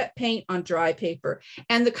grabbed my wet paint on dry paper,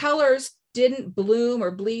 and the colors didn't bloom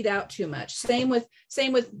or bleed out too much. Same with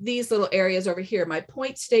these little areas over here. My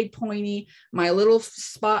point stayed pointy, my little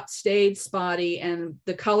spot stayed spotty, and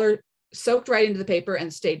the color soaked right into the paper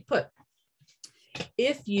and stayed put.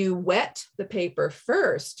 If you wet the paper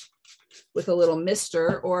first with a little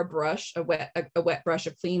mister or a brush, a wet brush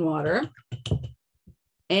of clean water,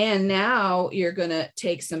 and now you're gonna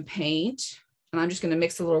take some paint, and I'm just gonna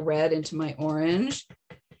mix a little red into my orange.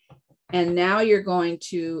 And now you're going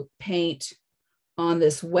to paint on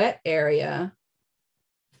this wet area.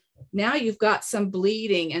 Now you've got some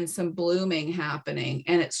bleeding and some blooming happening,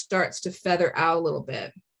 and it starts to feather out a little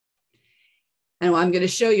bit. And I'm going to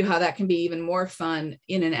show you how that can be even more fun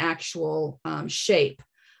in an actual shape.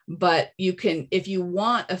 But you can, if you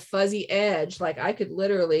want a fuzzy edge, like I could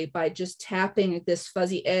literally, by just tapping this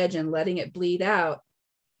fuzzy edge and letting it bleed out,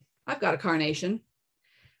 I've got a carnation,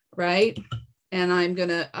 right? And I'm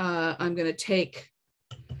gonna take,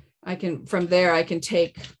 from there I can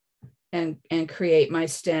take and create my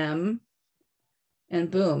stem, and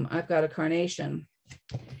boom, I've got a carnation.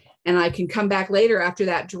 And I can come back later after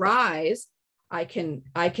that dries. I can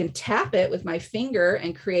tap it with my finger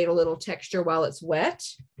and create a little texture while it's wet.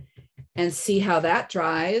 and see how that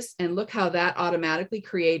dries. And look how that automatically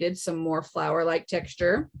created some more flower-like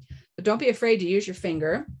texture. But don't be afraid to use your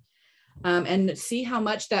finger. And see how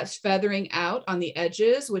much that's feathering out on the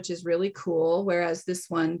edges, which is really cool, whereas this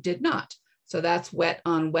one did not. So that's wet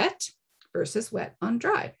on wet versus wet on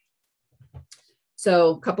dry.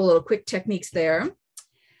 So a couple little quick techniques there.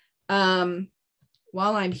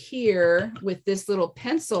 While I'm here with this little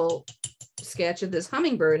pencil sketch of this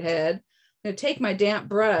hummingbird head, I'm going to take my damp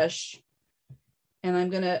brush and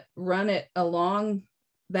I'm going to run it along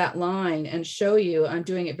that line and show you. I'm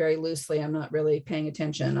doing it very loosely. I'm not really paying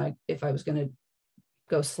attention. If I was going to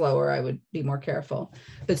go slower, I would be more careful.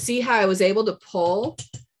 But see how I was able to pull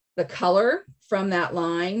the color from that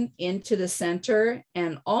line into the center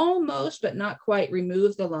and almost, but not quite,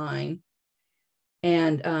 remove the line.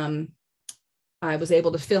 And I was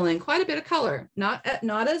able to fill in quite a bit of color, not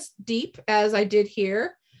as deep as I did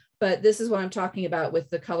here, but this is what I'm talking about with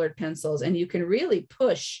the colored pencils. And you can really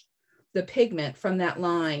push the pigment from that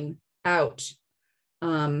line out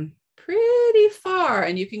pretty far,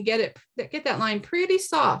 and you can get that line pretty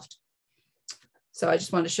soft. So I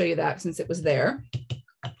just wanted to show you that since it was there.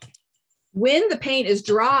 When the paint is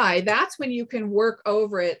dry, that's when you can work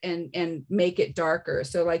over it and make it darker.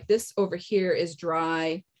 So like this over here is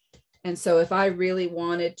dry. And so if I really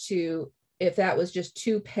wanted to, if that was just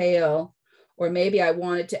too pale, or maybe I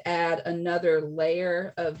wanted to add another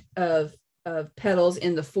layer of petals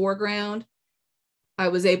in the foreground, I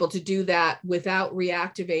was able to do that without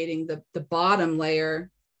reactivating the bottom layer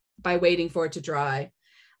by waiting for it to dry.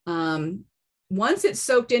 Once it's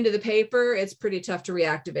soaked into the paper, it's pretty tough to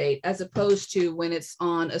reactivate, as opposed to when it's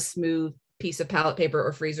on a smooth piece of palette paper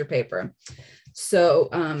or freezer paper.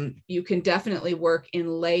 So you can definitely work in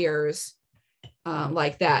layers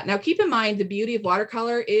like that. Now, keep in mind, the beauty of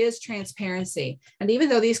watercolor is transparency. And even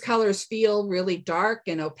though these colors feel really dark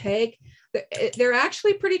and opaque, they're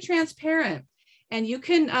actually pretty transparent. And you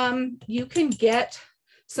can get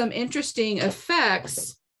some interesting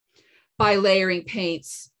effects by layering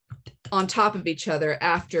paints on top of each other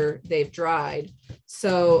after they've dried.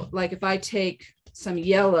 So like if I take some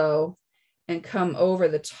yellow and come over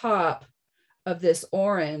the top of this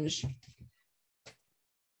orange,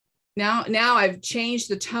 now I've changed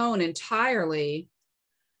the tone entirely,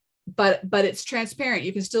 but it's transparent.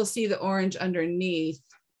 You can still see the orange underneath.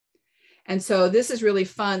 And so this is really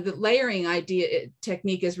fun. The layering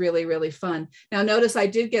technique is really, really fun. Now notice I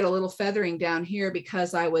did get a little feathering down here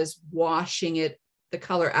because I was washing the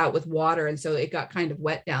color out with water. And so it got kind of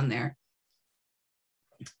wet down there.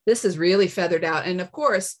 This is really feathered out. And of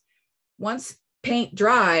course, once paint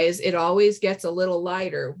dries, it always gets a little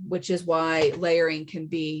lighter, which is why layering can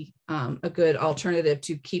be a good alternative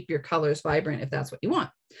to keep your colors vibrant if that's what you want.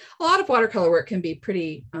 A lot of watercolor work can be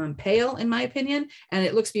pretty pale, in my opinion, and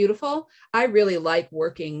it looks beautiful. I really like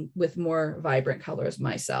working with more vibrant colors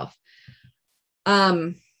myself.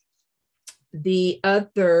 The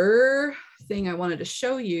other thing I wanted to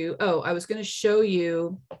show you, I was going to show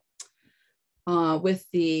you with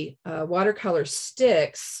the watercolor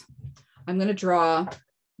sticks. I'm going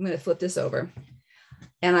to flip this over,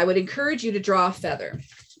 and I would encourage you to draw a feather.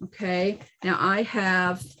 Okay, now I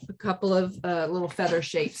have a couple of little feather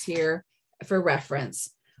shapes here for reference.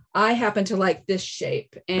 I happen to like this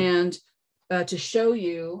shape, and to show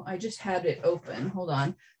you, I just had it open. Hold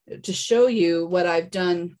on. To show you what I've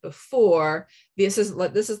done before. This is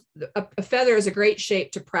a feather is a great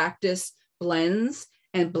shape to practice blends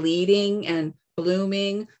and bleeding and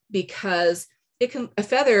blooming, because a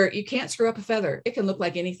feather, you can't screw up a feather. It can look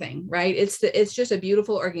like anything, right? It's just a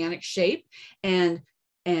beautiful organic shape, and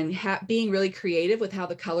being really creative with how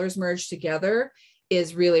the colors merge together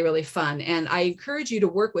is really, really fun. And I encourage you to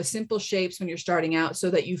work with simple shapes when you're starting out so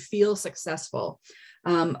that you feel successful.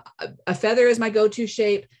 A feather is my go-to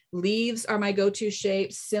shape. Leaves are my go-to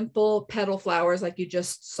shapes. Simple petal flowers, like you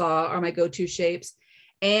just saw, are my go-to shapes.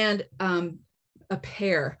 And a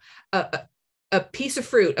pear, a piece of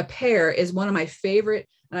fruit, a pear is one of my favorite,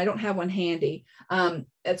 and I don't have one handy.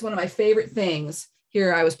 It's one of my favorite things.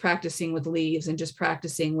 Here I was practicing with leaves and just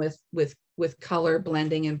practicing with color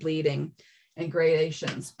blending and bleeding and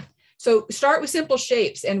gradations. So start with simple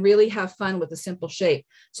shapes and really have fun with a simple shape.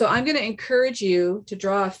 So I'm going to encourage you to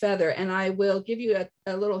draw a feather, and I will give you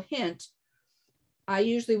a little hint. I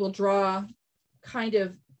usually will draw kind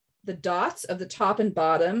of the dots of the top and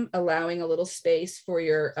bottom, allowing a little space for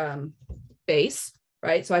your base,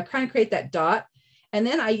 right? So I kind of create that dot, and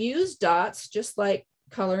then I use dots, just like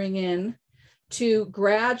coloring in, to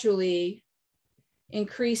gradually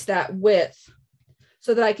increase that width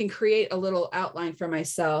so that I can create a little outline for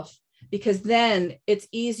myself, because then it's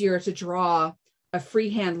easier to draw a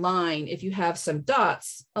freehand line if you have some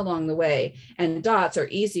dots along the way, and dots are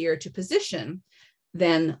easier to position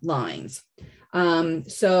than lines.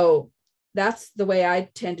 So that's the way I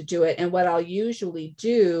tend to do it. And what I'll usually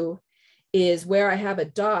do is where I have a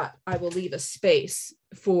dot, I will leave a space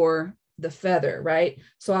for the feather, right?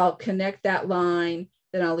 So I'll connect that line,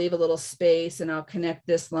 then I'll leave a little space, and I'll connect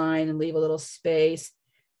this line and leave a little space,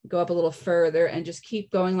 go up a little further, and just keep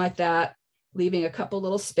going like that, leaving a couple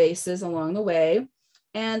little spaces along the way.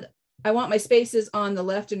 And I want my spaces on the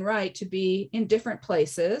left and right to be in different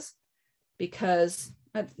places because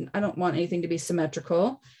I don't want anything to be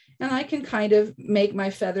symmetrical. And I can kind of make my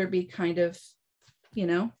feather be kind of, you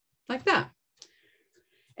know, like that.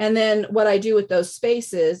 And then what I do with those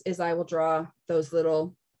spaces is I will draw those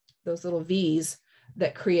little V's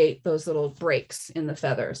that create those little breaks in the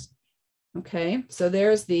feathers. Okay, so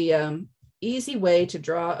there's the easy way to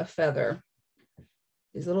draw a feather,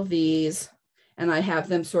 these little V's, and I have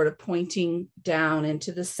them sort of pointing down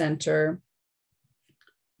into the center.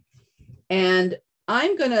 And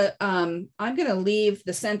I'm gonna leave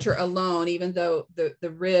the center alone, even though the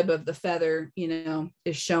rib of the feather, you know,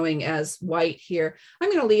 is showing as white here. I'm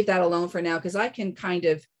gonna leave that alone for now because I can kind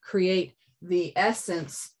of create the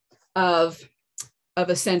essence of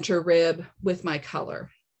a center rib with my color.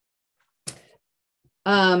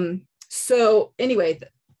 So anyway,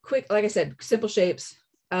 quick, like I said, simple shapes.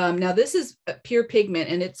 Now this is a pure pigment,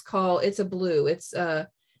 and it's a blue. It's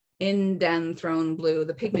Indanthrone blue.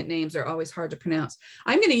 The pigment names are always hard to pronounce.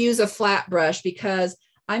 I'm going to use a flat brush because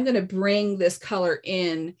I'm going to bring this color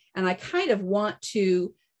in, and I kind of want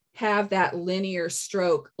to have that linear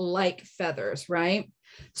stroke like feathers, right?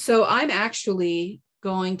 So I'm actually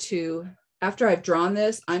going to, after I've drawn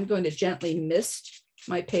this, I'm going to gently mist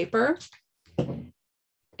my paper,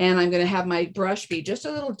 and I'm going to have my brush be just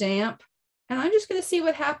a little damp, and I'm just going to see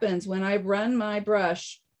what happens when I run my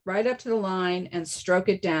brush right up to the line and stroke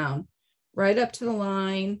it down, right up to the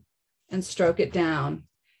line and stroke it down.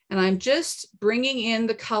 And I'm just bringing in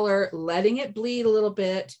the color, letting it bleed a little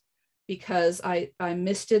bit because I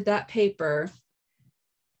misted that paper.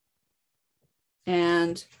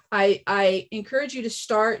 And I encourage you to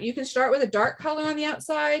start, you can start with a dark color on the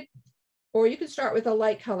outside, or you can start with a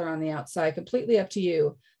light color on the outside, completely up to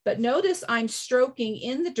you. But notice I'm stroking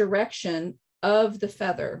in the direction of the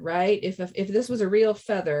feather, right? If this was a real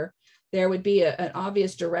feather, there would be an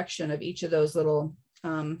obvious direction of each of those little,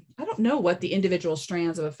 I don't know what the individual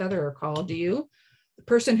strands of a feather are called. Do you? The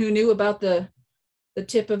person who knew about the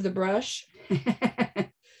tip of the brush?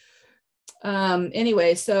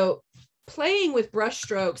 Anyway, so playing with brush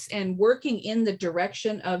strokes and working in the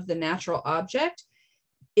direction of the natural object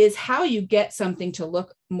is how you get something to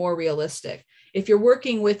look more realistic. If you're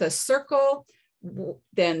working with a circle,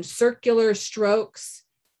 then circular strokes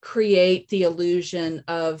create the illusion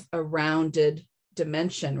of a rounded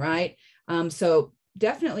dimension, right? So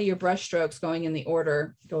definitely your brush strokes going in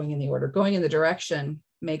the direction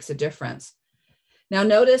makes a difference. Now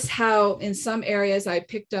notice how in some areas I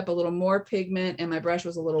picked up a little more pigment and my brush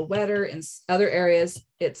was a little wetter. In other areas,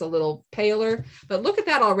 it's a little paler, but look at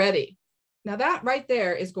that already. Now that right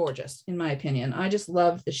there is gorgeous, in my opinion. I just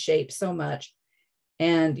love the shape so much.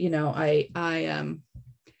 And, you know, I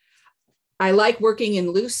like working in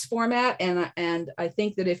loose format, and I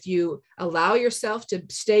think that if you allow yourself to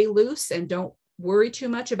stay loose and don't worry too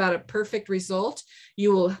much about a perfect result,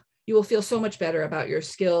 you will feel so much better about your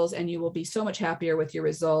skills, and you will be so much happier with your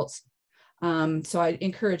results. So I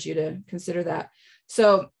encourage you to consider that.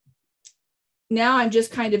 So now I'm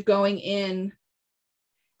just kind of going in.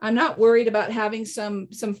 I'm not worried about having some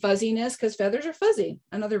fuzziness because feathers are fuzzy.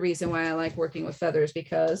 Another reason why I like working with feathers,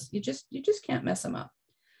 because you just can't mess them up.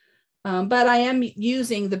 But I am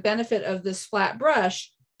using the benefit of this flat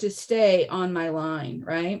brush to stay on my line,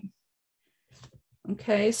 right?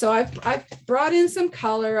 Okay, so I've brought in some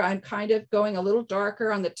color. I'm kind of going a little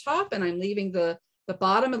darker on the top, and I'm leaving the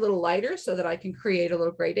bottom a little lighter so that I can create a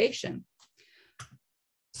little gradation.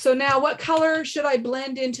 So now what color should I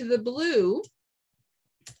blend into the blue?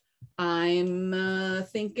 I'm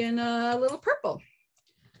thinking a little purple,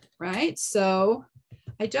 right? So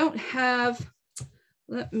I don't have,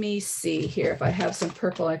 let me see here if I have some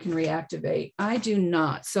purple I can reactivate. I do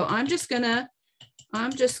not. So I'm just gonna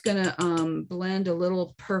blend a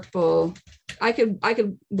little purple. I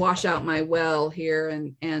could wash out my well here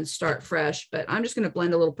and start fresh, but I'm just gonna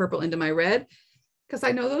blend a little purple into my red because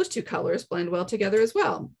I know those two colors blend well together as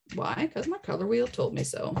well. Why? Because my color wheel told me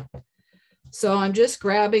so. So I'm just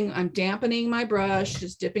I'm dampening my brush,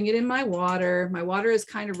 just dipping it in my water. My water is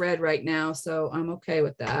kind of red right now, so I'm okay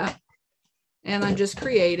with that. And I'm just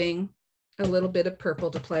creating a little bit of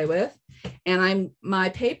purple to play with. And my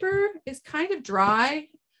paper is kind of dry,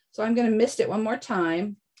 so I'm going to mist it one more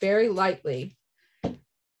time, very lightly,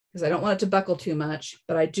 because I don't want it to buckle too much,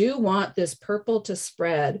 but I do want this purple to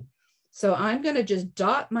spread. So I'm going to just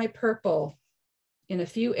dot my purple in a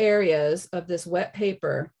few areas of this wet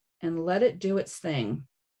paper and let it do its thing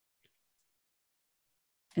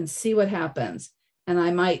and see what happens. And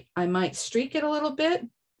I might streak it a little bit,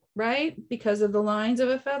 right? Because of the lines of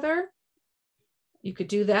a feather. You could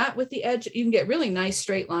do that with the edge. You can get really nice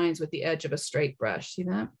straight lines with the edge of a straight brush. See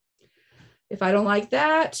that? If I don't like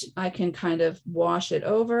that, I can kind of wash it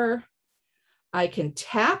over. I can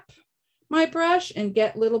tap my brush and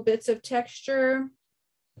get little bits of texture.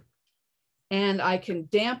 And I can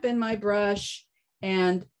dampen my brush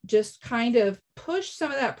and just kind of push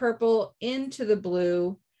some of that purple into the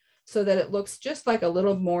blue so that it looks just like a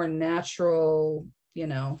little more natural, you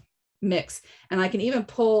know, mix. And I can even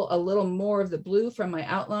pull a little more of the blue from my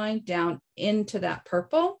outline down into that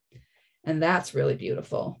purple. And that's really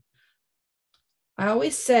beautiful. I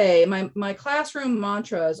always say my classroom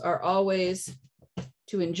mantras are always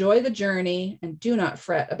to enjoy the journey and do not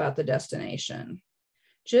fret about the destination.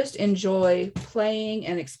 Just enjoy playing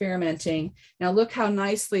and experimenting. Now look how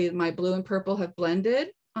nicely my blue and purple have blended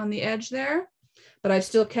on the edge there, but I've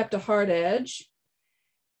still kept a hard edge.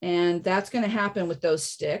 And that's going to happen with those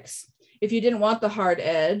sticks. If you didn't want the hard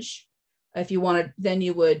edge, if you wanted, then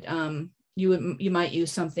you might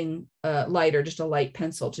use something lighter, just a light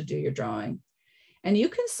pencil to do your drawing. And you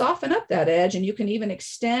can soften up that edge, and you can even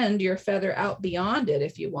extend your feather out beyond it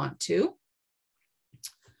if you want to.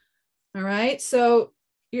 All right, so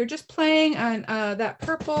you're just playing on that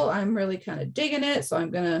purple. I'm really kind of digging it, so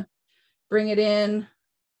I'm gonna bring it in.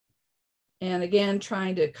 And again,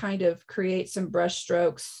 trying to kind of create some brush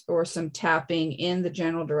strokes or some tapping in the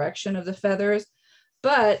general direction of the feathers.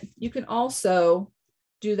 But you can also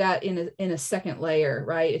do that in a second layer,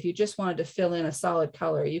 right? If you just wanted to fill in a solid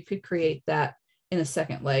color, you could create that in a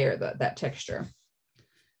second layer, that texture.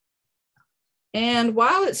 And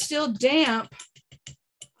while it's still damp,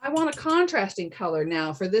 I want a contrasting color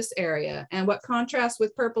now for this area. And what contrasts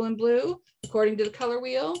with purple and blue, according to the color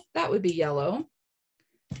wheel, that would be yellow.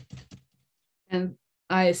 And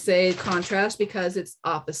I say contrast because it's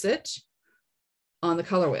opposite on the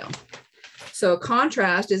color wheel. So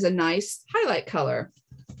contrast is a nice highlight color.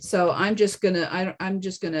 So I'm just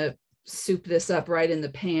gonna soup this up right in the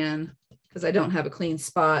pan because I don't have a clean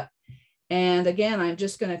spot. And again, I'm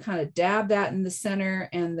just gonna kind of dab that in the center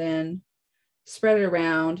and then spread it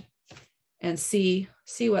around and see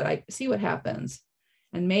what happens.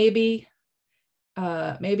 And maybe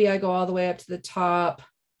I go all the way up to the top,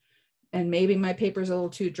 and maybe my paper's a little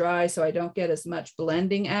too dry, so I don't get as much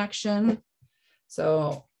blending action.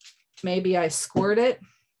 So maybe I squirt it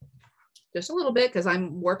just a little bit because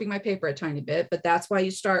I'm warping my paper a tiny bit, but that's why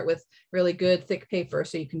you start with really good thick paper,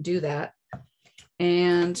 so you can do that.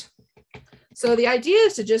 And so the idea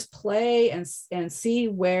is to just play and see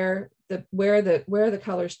where the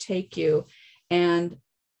colors take you. And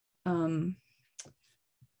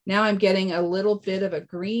now I'm getting a little bit of a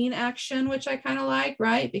green action, which I kind of like,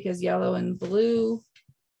 right? Because yellow and blue,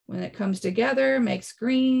 when it comes together, makes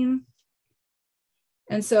green.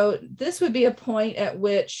 And so this would be a point at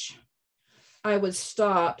which I would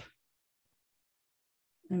stop.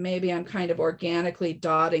 And maybe I'm kind of organically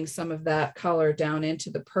dotting some of that color down into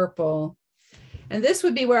the purple. And this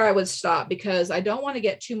would be where I would stop because I don't want to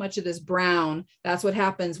get too much of this brown. That's what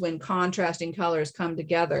happens when contrasting colors come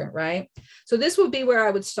together, right? So this would be where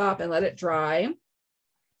I would stop and let it dry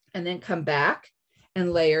and then come back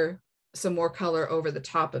and layer some more color over the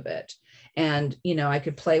top of it. And, you know, I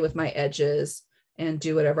could play with my edges and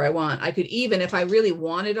do whatever I want. I could even, if I really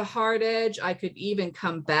wanted a hard edge, I could even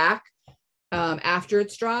come back after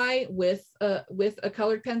it's dry with a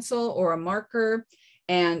colored pencil or a marker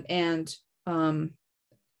and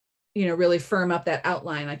you know, really firm up that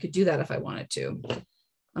outline. I could do that if I wanted to.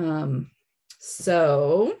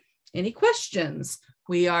 So any questions?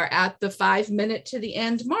 We are at the 5 minute to the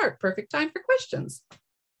end mark. Perfect time for questions.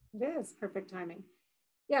 It is perfect timing.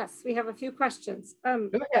 Yes, we have a few questions. Go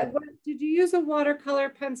ahead. Did you use a watercolor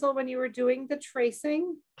pencil when you were doing the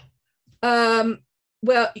tracing?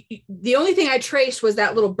 Well, the only thing I traced was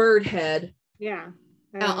that little bird head. Yeah.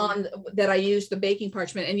 On that I used the baking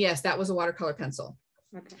parchment, and yes, that was a watercolor pencil.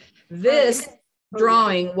 Okay. This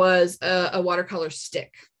drawing was a watercolor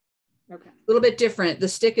stick. Okay. A little bit different. The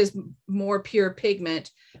stick is more pure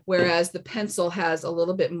pigment, whereas the pencil has a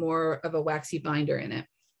little bit more of a waxy binder in it.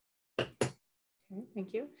 Okay,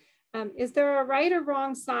 thank you. Is there a right or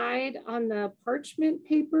wrong side on the parchment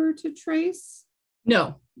paper to trace?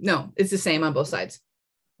 No, no, it's the same on both sides.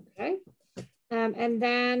 Okay. And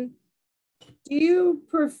then do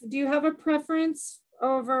you have a preference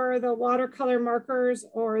over the watercolor markers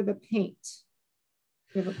or the paint?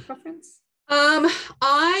 Do you have a preference?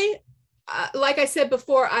 I like I said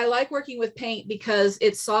before, I like working with paint because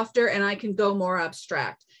it's softer and I can go more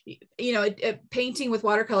abstract. You know, painting with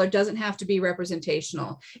watercolor doesn't have to be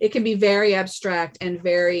representational. It can be very abstract and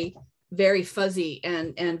very, very fuzzy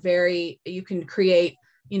and very, you can create,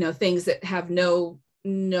 you know, things that have no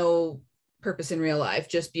purpose in real life,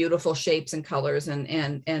 just beautiful shapes and colors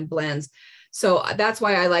and blends. So that's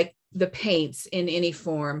why I like the paints in any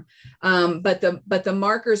form. But the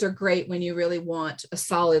markers are great when you really want a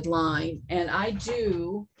solid line. And I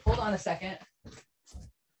do, hold on a second.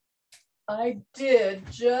 I did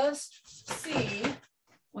just see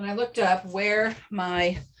when I looked up where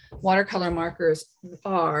my watercolor markers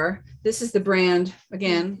are. This is the brand,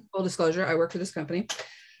 again, full disclosure, I work for this company.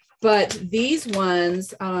 But these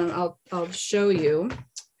ones, I'll show you.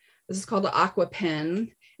 This is called the Aqua Pen,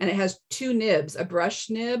 and it has two nibs, a brush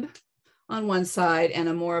nib on one side and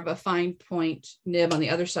a more of a fine point nib on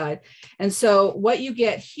the other side. And so what you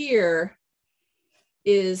get here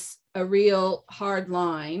is a real hard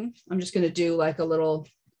line. I'm just going to do like a little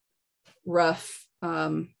rough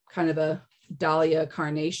kind of a dahlia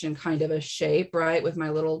carnation kind of a shape, right, with my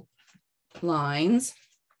little lines.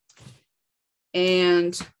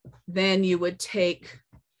 And then you would take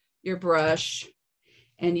your brush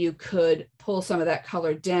and you could pull some of that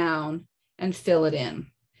color down and fill it in.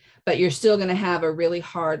 But you're still going to have a really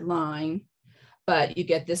hard line, but you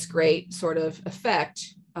get this great sort of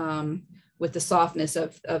effect with the softness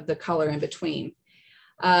of the color in between.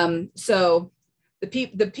 So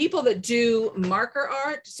the people that do marker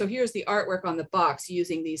art, so here's the artwork on the box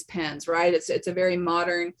using these pens, right? It's a very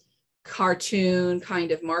modern cartoon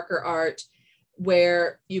kind of marker art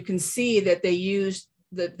where you can see that they use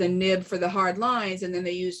the nib for the hard lines, and then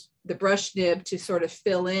they use the brush nib to sort of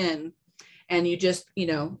fill in. And you just, you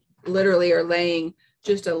know, literally are laying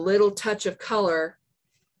just a little touch of color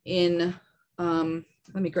in,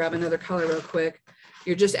 let me grab another color real quick.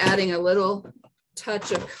 You're just adding a little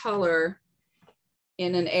touch of color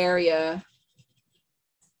in an area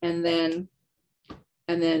and then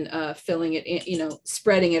filling it in, you know,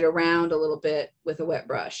 spreading it around a little bit with a wet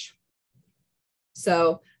brush.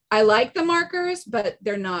 So I like the markers, but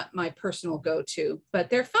they're not my personal go-to, but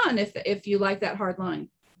they're fun if you like that hard line.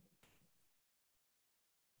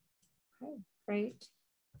 Okay, great.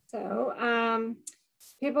 So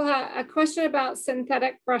people have a question about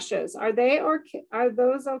synthetic brushes. Are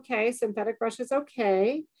those okay? Synthetic brushes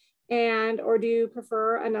okay? And or do you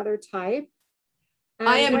prefer another type?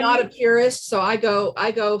 I am not a purist, so I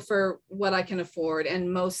go for what I can afford,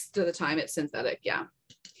 and most of the time it's synthetic. Yeah.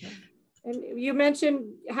 And you mentioned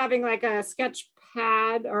having like a sketch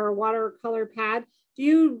pad or a watercolor pad. Do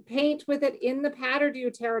you paint with it in the pad or do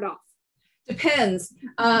you tear it off? Depends.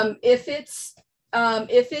 If it's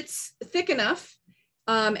thick enough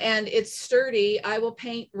and it's sturdy, I will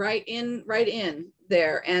paint right in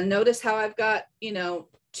there. And notice how I've got, you know,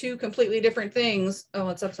 two completely different things. Oh,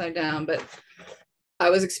 it's upside down, but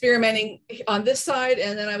I was experimenting on this side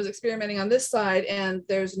and then I was experimenting on this side, and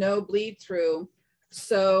there's no bleed through.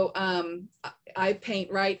 So I paint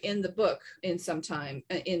right in the book in some time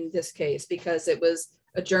in this case, because it was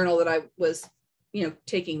a journal that I was, you know,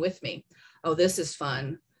 taking with me. Oh, this is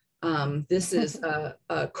fun. This is a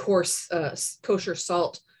coarse kosher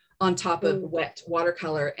salt on top of wet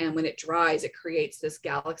watercolor. And when it dries, it creates this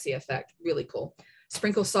galaxy effect. Really cool.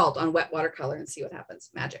 Sprinkle salt on wet watercolor and see what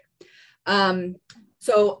happens. Magic.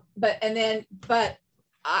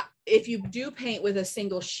 If you do paint with a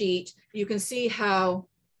single sheet, you can see how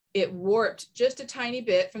it warped just a tiny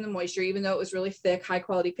bit from the moisture, even though it was really thick, high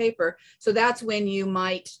quality paper. So that's when you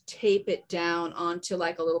might tape it down onto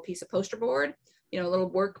like a little piece of poster board, you know, a little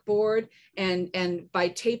work board. And by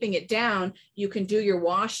taping it down, you can do your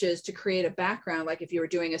washes to create a background, like if you were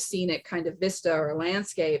doing a scenic kind of vista or a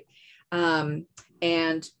landscape. And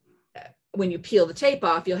when you peel the tape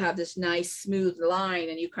off, you'll have this nice smooth line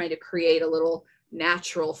and you kind of create a little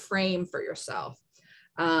natural frame for yourself.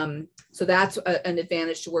 So that's an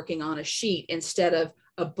advantage to working on a sheet instead of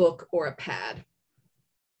a book or a pad.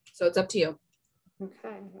 So it's up to you.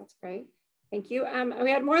 Okay, that's great. Thank you.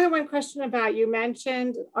 We had more than one question about, you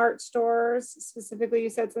mentioned art stores. Specifically, you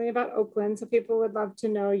said something about Oakland. So people would love to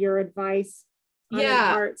know your advice on an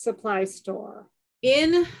art supply store.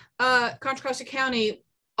 In Contra Costa County,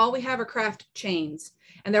 all we have are craft chains.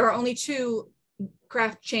 And there are only two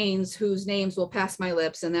craft chains whose names will pass my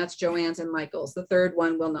lips, and that's Joann's and Michael's. The third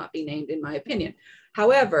one will not be named in my opinion.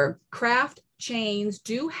 However, craft chains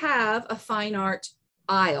do have a fine art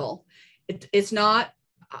aisle. It's not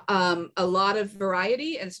a lot of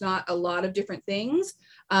variety, and it's not a lot of different things.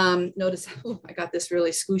 Notice, oh, I got this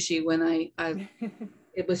really squishy when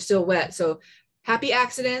it was still wet. So happy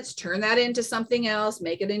accidents, turn that into something else,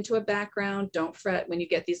 make it into a background. Don't fret when you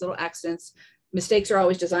get these little accidents. Mistakes are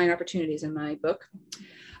always design opportunities in my book.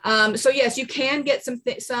 So yes, you can get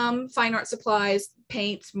some fine art supplies,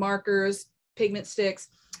 paints, markers, pigment sticks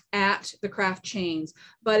at the craft chains.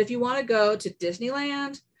 But if you want to go to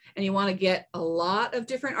Disneyland and you want to get a lot of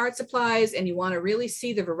different art supplies and you want to really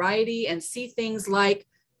see the variety and see things like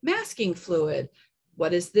masking fluid.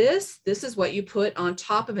 What is this? This is what you put on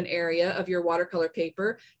top of an area of your watercolor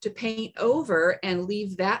paper to paint over and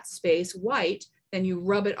leave that space white. Then you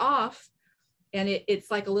rub it off, and it's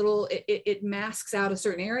like a little, it masks out a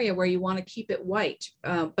certain area where you want to keep it white,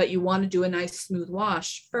 but you want to do a nice smooth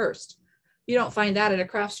wash first. You don't find that at a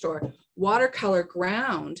craft store. Watercolor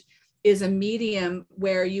ground is a medium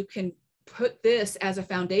where you can put this as a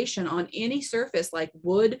foundation on any surface like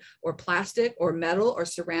wood or plastic or metal or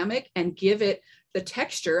ceramic and give it the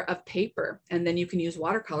texture of paper. And then you can use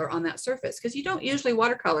watercolor on that surface, because you don't usually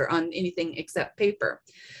watercolor on anything except paper.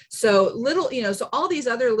 So so all these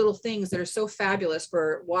other little things that are so fabulous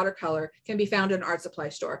for watercolor can be found in an art supply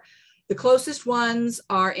store. The closest ones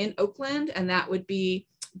are in Oakland, and that would be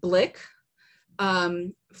Blick,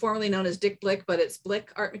 formerly known as Dick Blick, but it's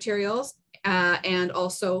Blick Art Materials, and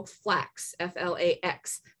also Flax,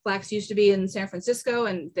 F-L-A-X. Flax used to be in San Francisco,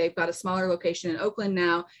 and they've got a smaller location in Oakland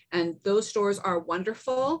now, and those stores are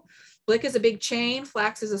wonderful. Blick is a big chain,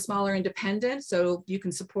 Flax is a smaller independent, so you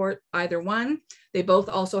can support either one. They both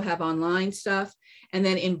also have online stuff. And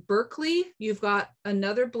then in Berkeley, you've got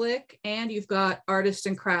another Blick, and you've got Artist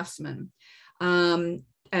and Craftsman.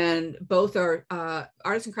 And both are,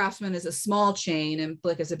 Artist and Craftsman is a small chain and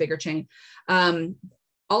Blick is a bigger chain.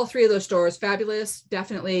 All three of those stores, fabulous,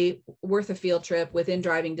 definitely worth a field trip within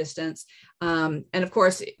driving distance. And of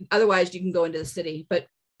course, otherwise you can go into the city, but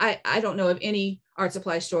I don't know of any art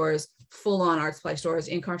supply stores, full-on art supply stores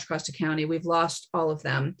in Contra Costa County. We've lost all of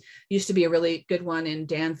them. Used to be a really good one in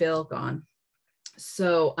Danville, gone.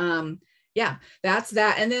 So yeah, that's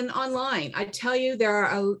that. And then online, I tell you, there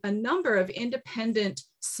are a number of independent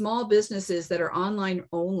small businesses that are online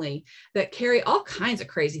only that carry all kinds of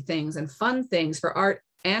crazy things and fun things for art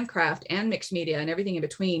and craft and mixed media and everything in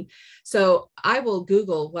between. So I will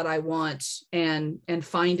Google what I want and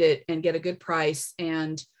find it and get a good price.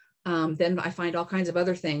 And then I find all kinds of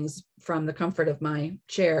other things from the comfort of my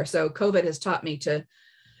chair. So COVID has taught me to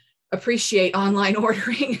appreciate online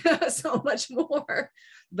ordering so much more.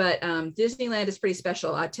 But Disneyland is pretty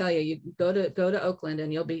special. I tell you, you go to Oakland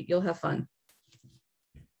and you'll have fun.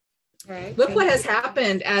 Right. Look what has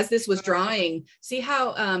happened as this was drying. See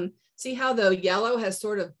how the yellow has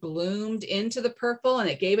sort of bloomed into the purple, and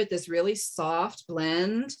it gave it this really soft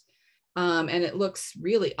blend. And it looks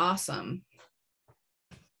really awesome.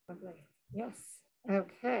 Lovely. Yes.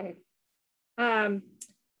 Okay.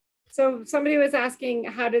 So somebody was asking,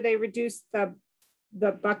 how do they reduce the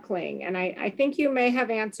buckling? And I think you may have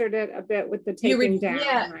answered it a bit with the taping down.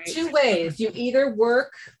 Yeah, right? Two ways. You either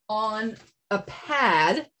work on a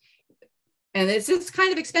pad, and it's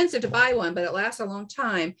kind of expensive to buy one, but it lasts a long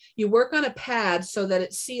time. You work on a pad so that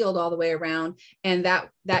it's sealed all the way around, and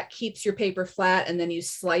that keeps your paper flat, and then you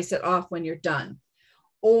slice it off when you're done.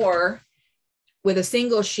 Or with a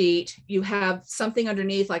single sheet, you have something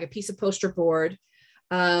underneath like a piece of poster board,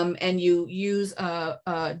 and you use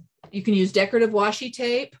you can use decorative washi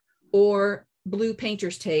tape or blue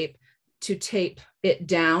painter's tape to tape it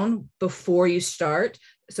down before you start.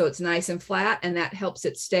 So it's nice and flat, and that helps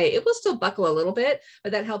it stay. It will still buckle a little bit,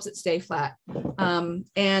 but that helps it stay flat.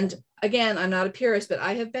 And again, I'm not a purist, but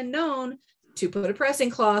I have been known to put a pressing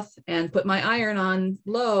cloth and put my iron on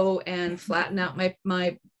low and flatten out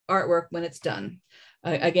my artwork when it's done.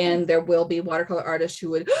 Again, there will be watercolor artists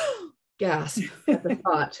who would gasp at the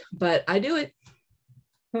thought, but I do it.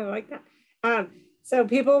 I like that. So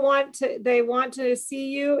people want to see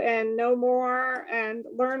you and know more and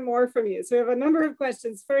learn more from you. So we have a number of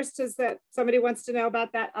questions. First is that somebody wants to know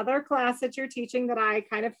about that other class that you're teaching that I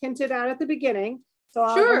kind of hinted at the beginning. So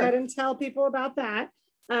I'll go ahead and tell people about that.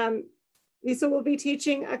 Lisa will be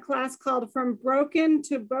teaching a class called From Broken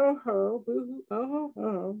to Boho,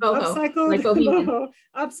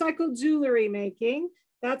 upcycled jewelry making.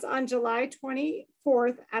 That's on July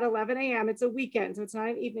 24th at 11 a.m. It's a weekend, so it's not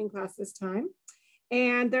an evening class this time.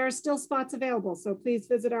 And there are still spots available. So please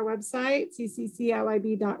visit our website,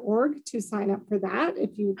 ccclib.org, to sign up for that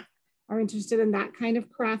if you are interested in that kind of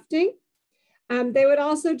crafting. They would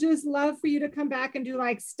also just love for you to come back and do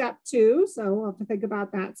like step 2. So we'll have to think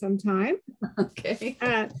about that sometime. Okay.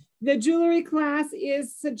 The jewelry class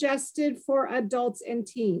is suggested for adults and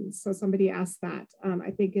teens. So somebody asked that.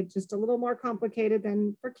 I think it's just a little more complicated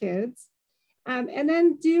than for kids. And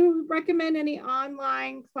then do you recommend any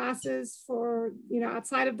online classes for,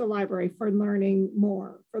 outside of the library for learning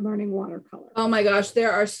more, for learning watercolor? Oh my gosh,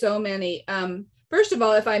 there are so many. First of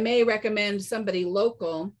all, if I may recommend somebody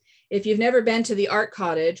local, if you've never been to the Art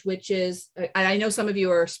Cottage, which is, I know some of you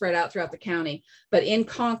are spread out throughout the county, but in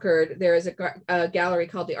Concord, there is a gallery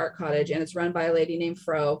called the Art Cottage, and it's run by a lady named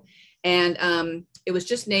Fro. And it was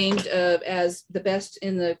just named as the best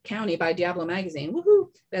in the county by Diablo Magazine. Woohoo!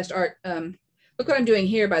 Best art. Look what I'm doing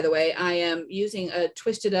here, by the way. I am using a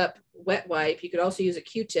twisted up wet wipe. You could also use a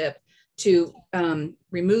Q-tip to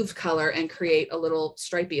remove color and create a little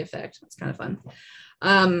stripy effect. That's kind of fun.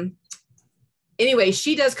 Anyway,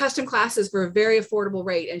 she does custom classes for a very affordable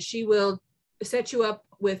rate, and she will set you up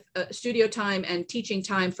with studio time and teaching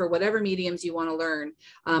time for whatever mediums you want to learn.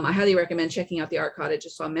 I highly recommend checking out the Art Cottage.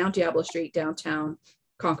 It's on Mount Diablo Street, downtown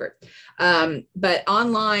Concord. But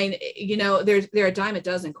online, there are a dime a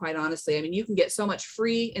dozen, quite honestly. I mean, you can get so much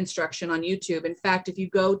free instruction on YouTube. In fact, if you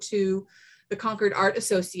go to the Concord Art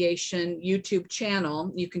Association YouTube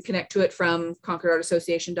channel, you can connect to it from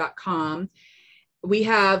concordartassociation.com. We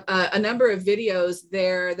have a number of videos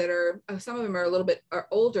there that are, some of them are a little bit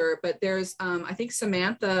older, but there's, I think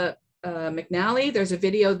Samantha McNally, there's a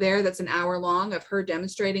video there that's an hour long of her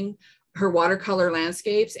demonstrating her watercolor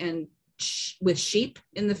landscapes and with sheep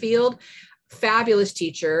in the field. Fabulous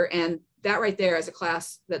teacher. And that right there is a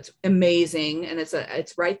class that's amazing. And it's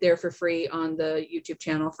right there for free on the YouTube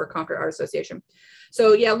channel for Concord Art Association.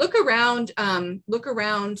 So yeah, look around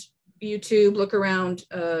YouTube, look around,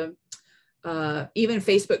 even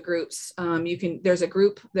Facebook groups. There's a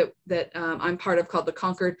group that I'm part of called the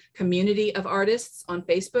Concord Community of Artists on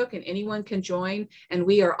Facebook, and anyone can join. And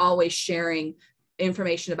we are always sharing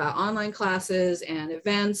information about online classes and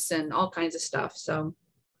events and all kinds of stuff. So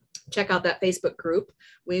check out that Facebook group.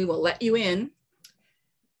 We will let you in.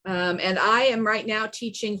 And I am right now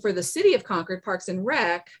teaching for the City of Concord Parks and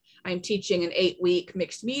Rec. I'm teaching an 8-week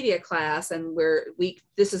mixed media class, and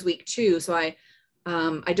this is week 2. So I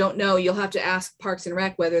don't know, you'll have to ask Parks and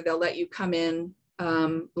Rec whether they'll let you come in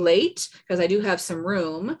late, because I do have some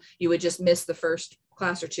room. You would just miss the first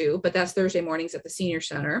class or 2, but that's Thursday mornings at the Senior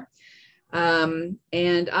Center.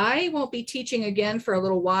 And I won't be teaching again for a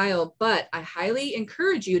little while, but I highly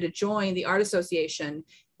encourage you to join the Art Association.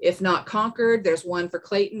 If not Concord, there's one for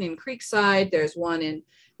Clayton and Creekside. There's one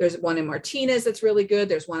in Martinez that's really good.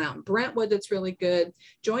 There's one out in Brentwood that's really good.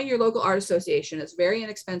 Join your local art association. It's very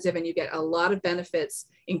inexpensive, and you get a lot of benefits,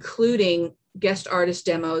 including guest artist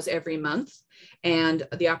demos every month and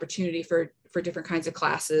the opportunity for different kinds of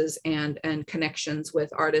classes and connections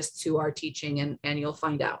with artists who are teaching, and you'll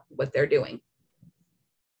find out what they're doing.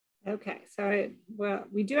 Okay, so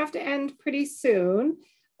we do have to end pretty soon,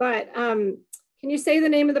 but can you say the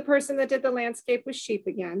name of the person that did the landscape with sheep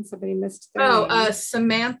again? Somebody missed their name.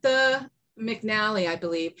 Samantha McNally, I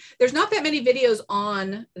believe. There's not that many videos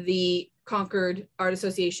on the Concord Art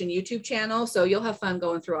Association YouTube channel, so you'll have fun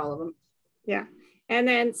going through all of them. Yeah. And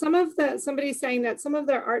then somebody's saying that some of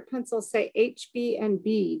their art pencils say HB and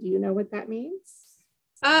B. Do you know what that means?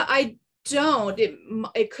 I don't.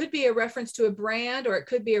 It could be a reference to a brand, or it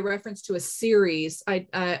could be a reference to a series.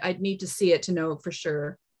 I'd need to see it to know for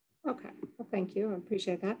sure. Okay, well, thank you. I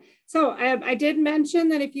appreciate that. So I did mention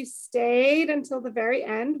that if you stayed until the very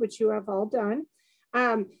end, which you have all done,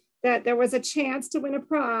 that there was a chance to win a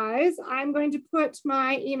prize. I'm going to put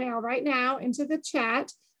my email right now into the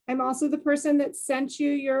chat. I'm also the person that sent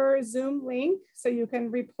you your Zoom link, so you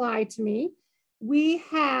can reply to me. We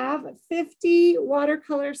have 50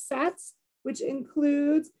 watercolor sets, which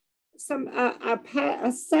includes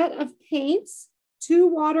a set of paints, 2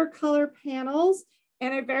 watercolor panels,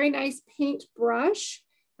 and a very nice paint brush.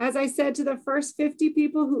 As I said, to the first 50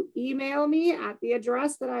 people who email me at the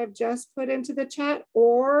address that I've just put into the chat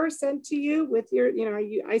or sent to you with your,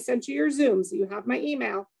 I sent you your Zoom, so you have my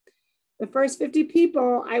email. The first 50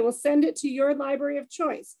 people, I will send it to your library of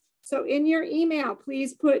choice. So in your email,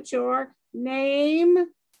 please put your name,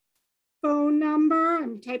 phone number,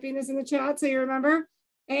 I'm typing this in the chat so you remember,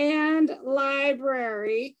 and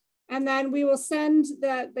library. And then we will send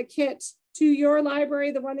the kit to your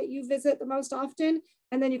library, the one that you visit the most often,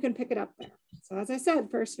 and then you can pick it up there. So as I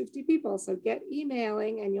said, first 50 people. So get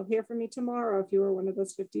emailing, and you'll hear from me tomorrow if you were one of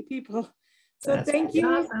those 50 people. So thank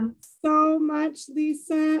you so much,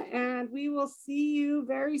 Lisa, and we will see you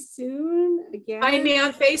very soon again. Find me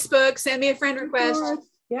on Facebook. Send me a friend request.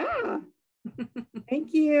 Yeah.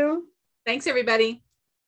 Thank you. Thanks, everybody.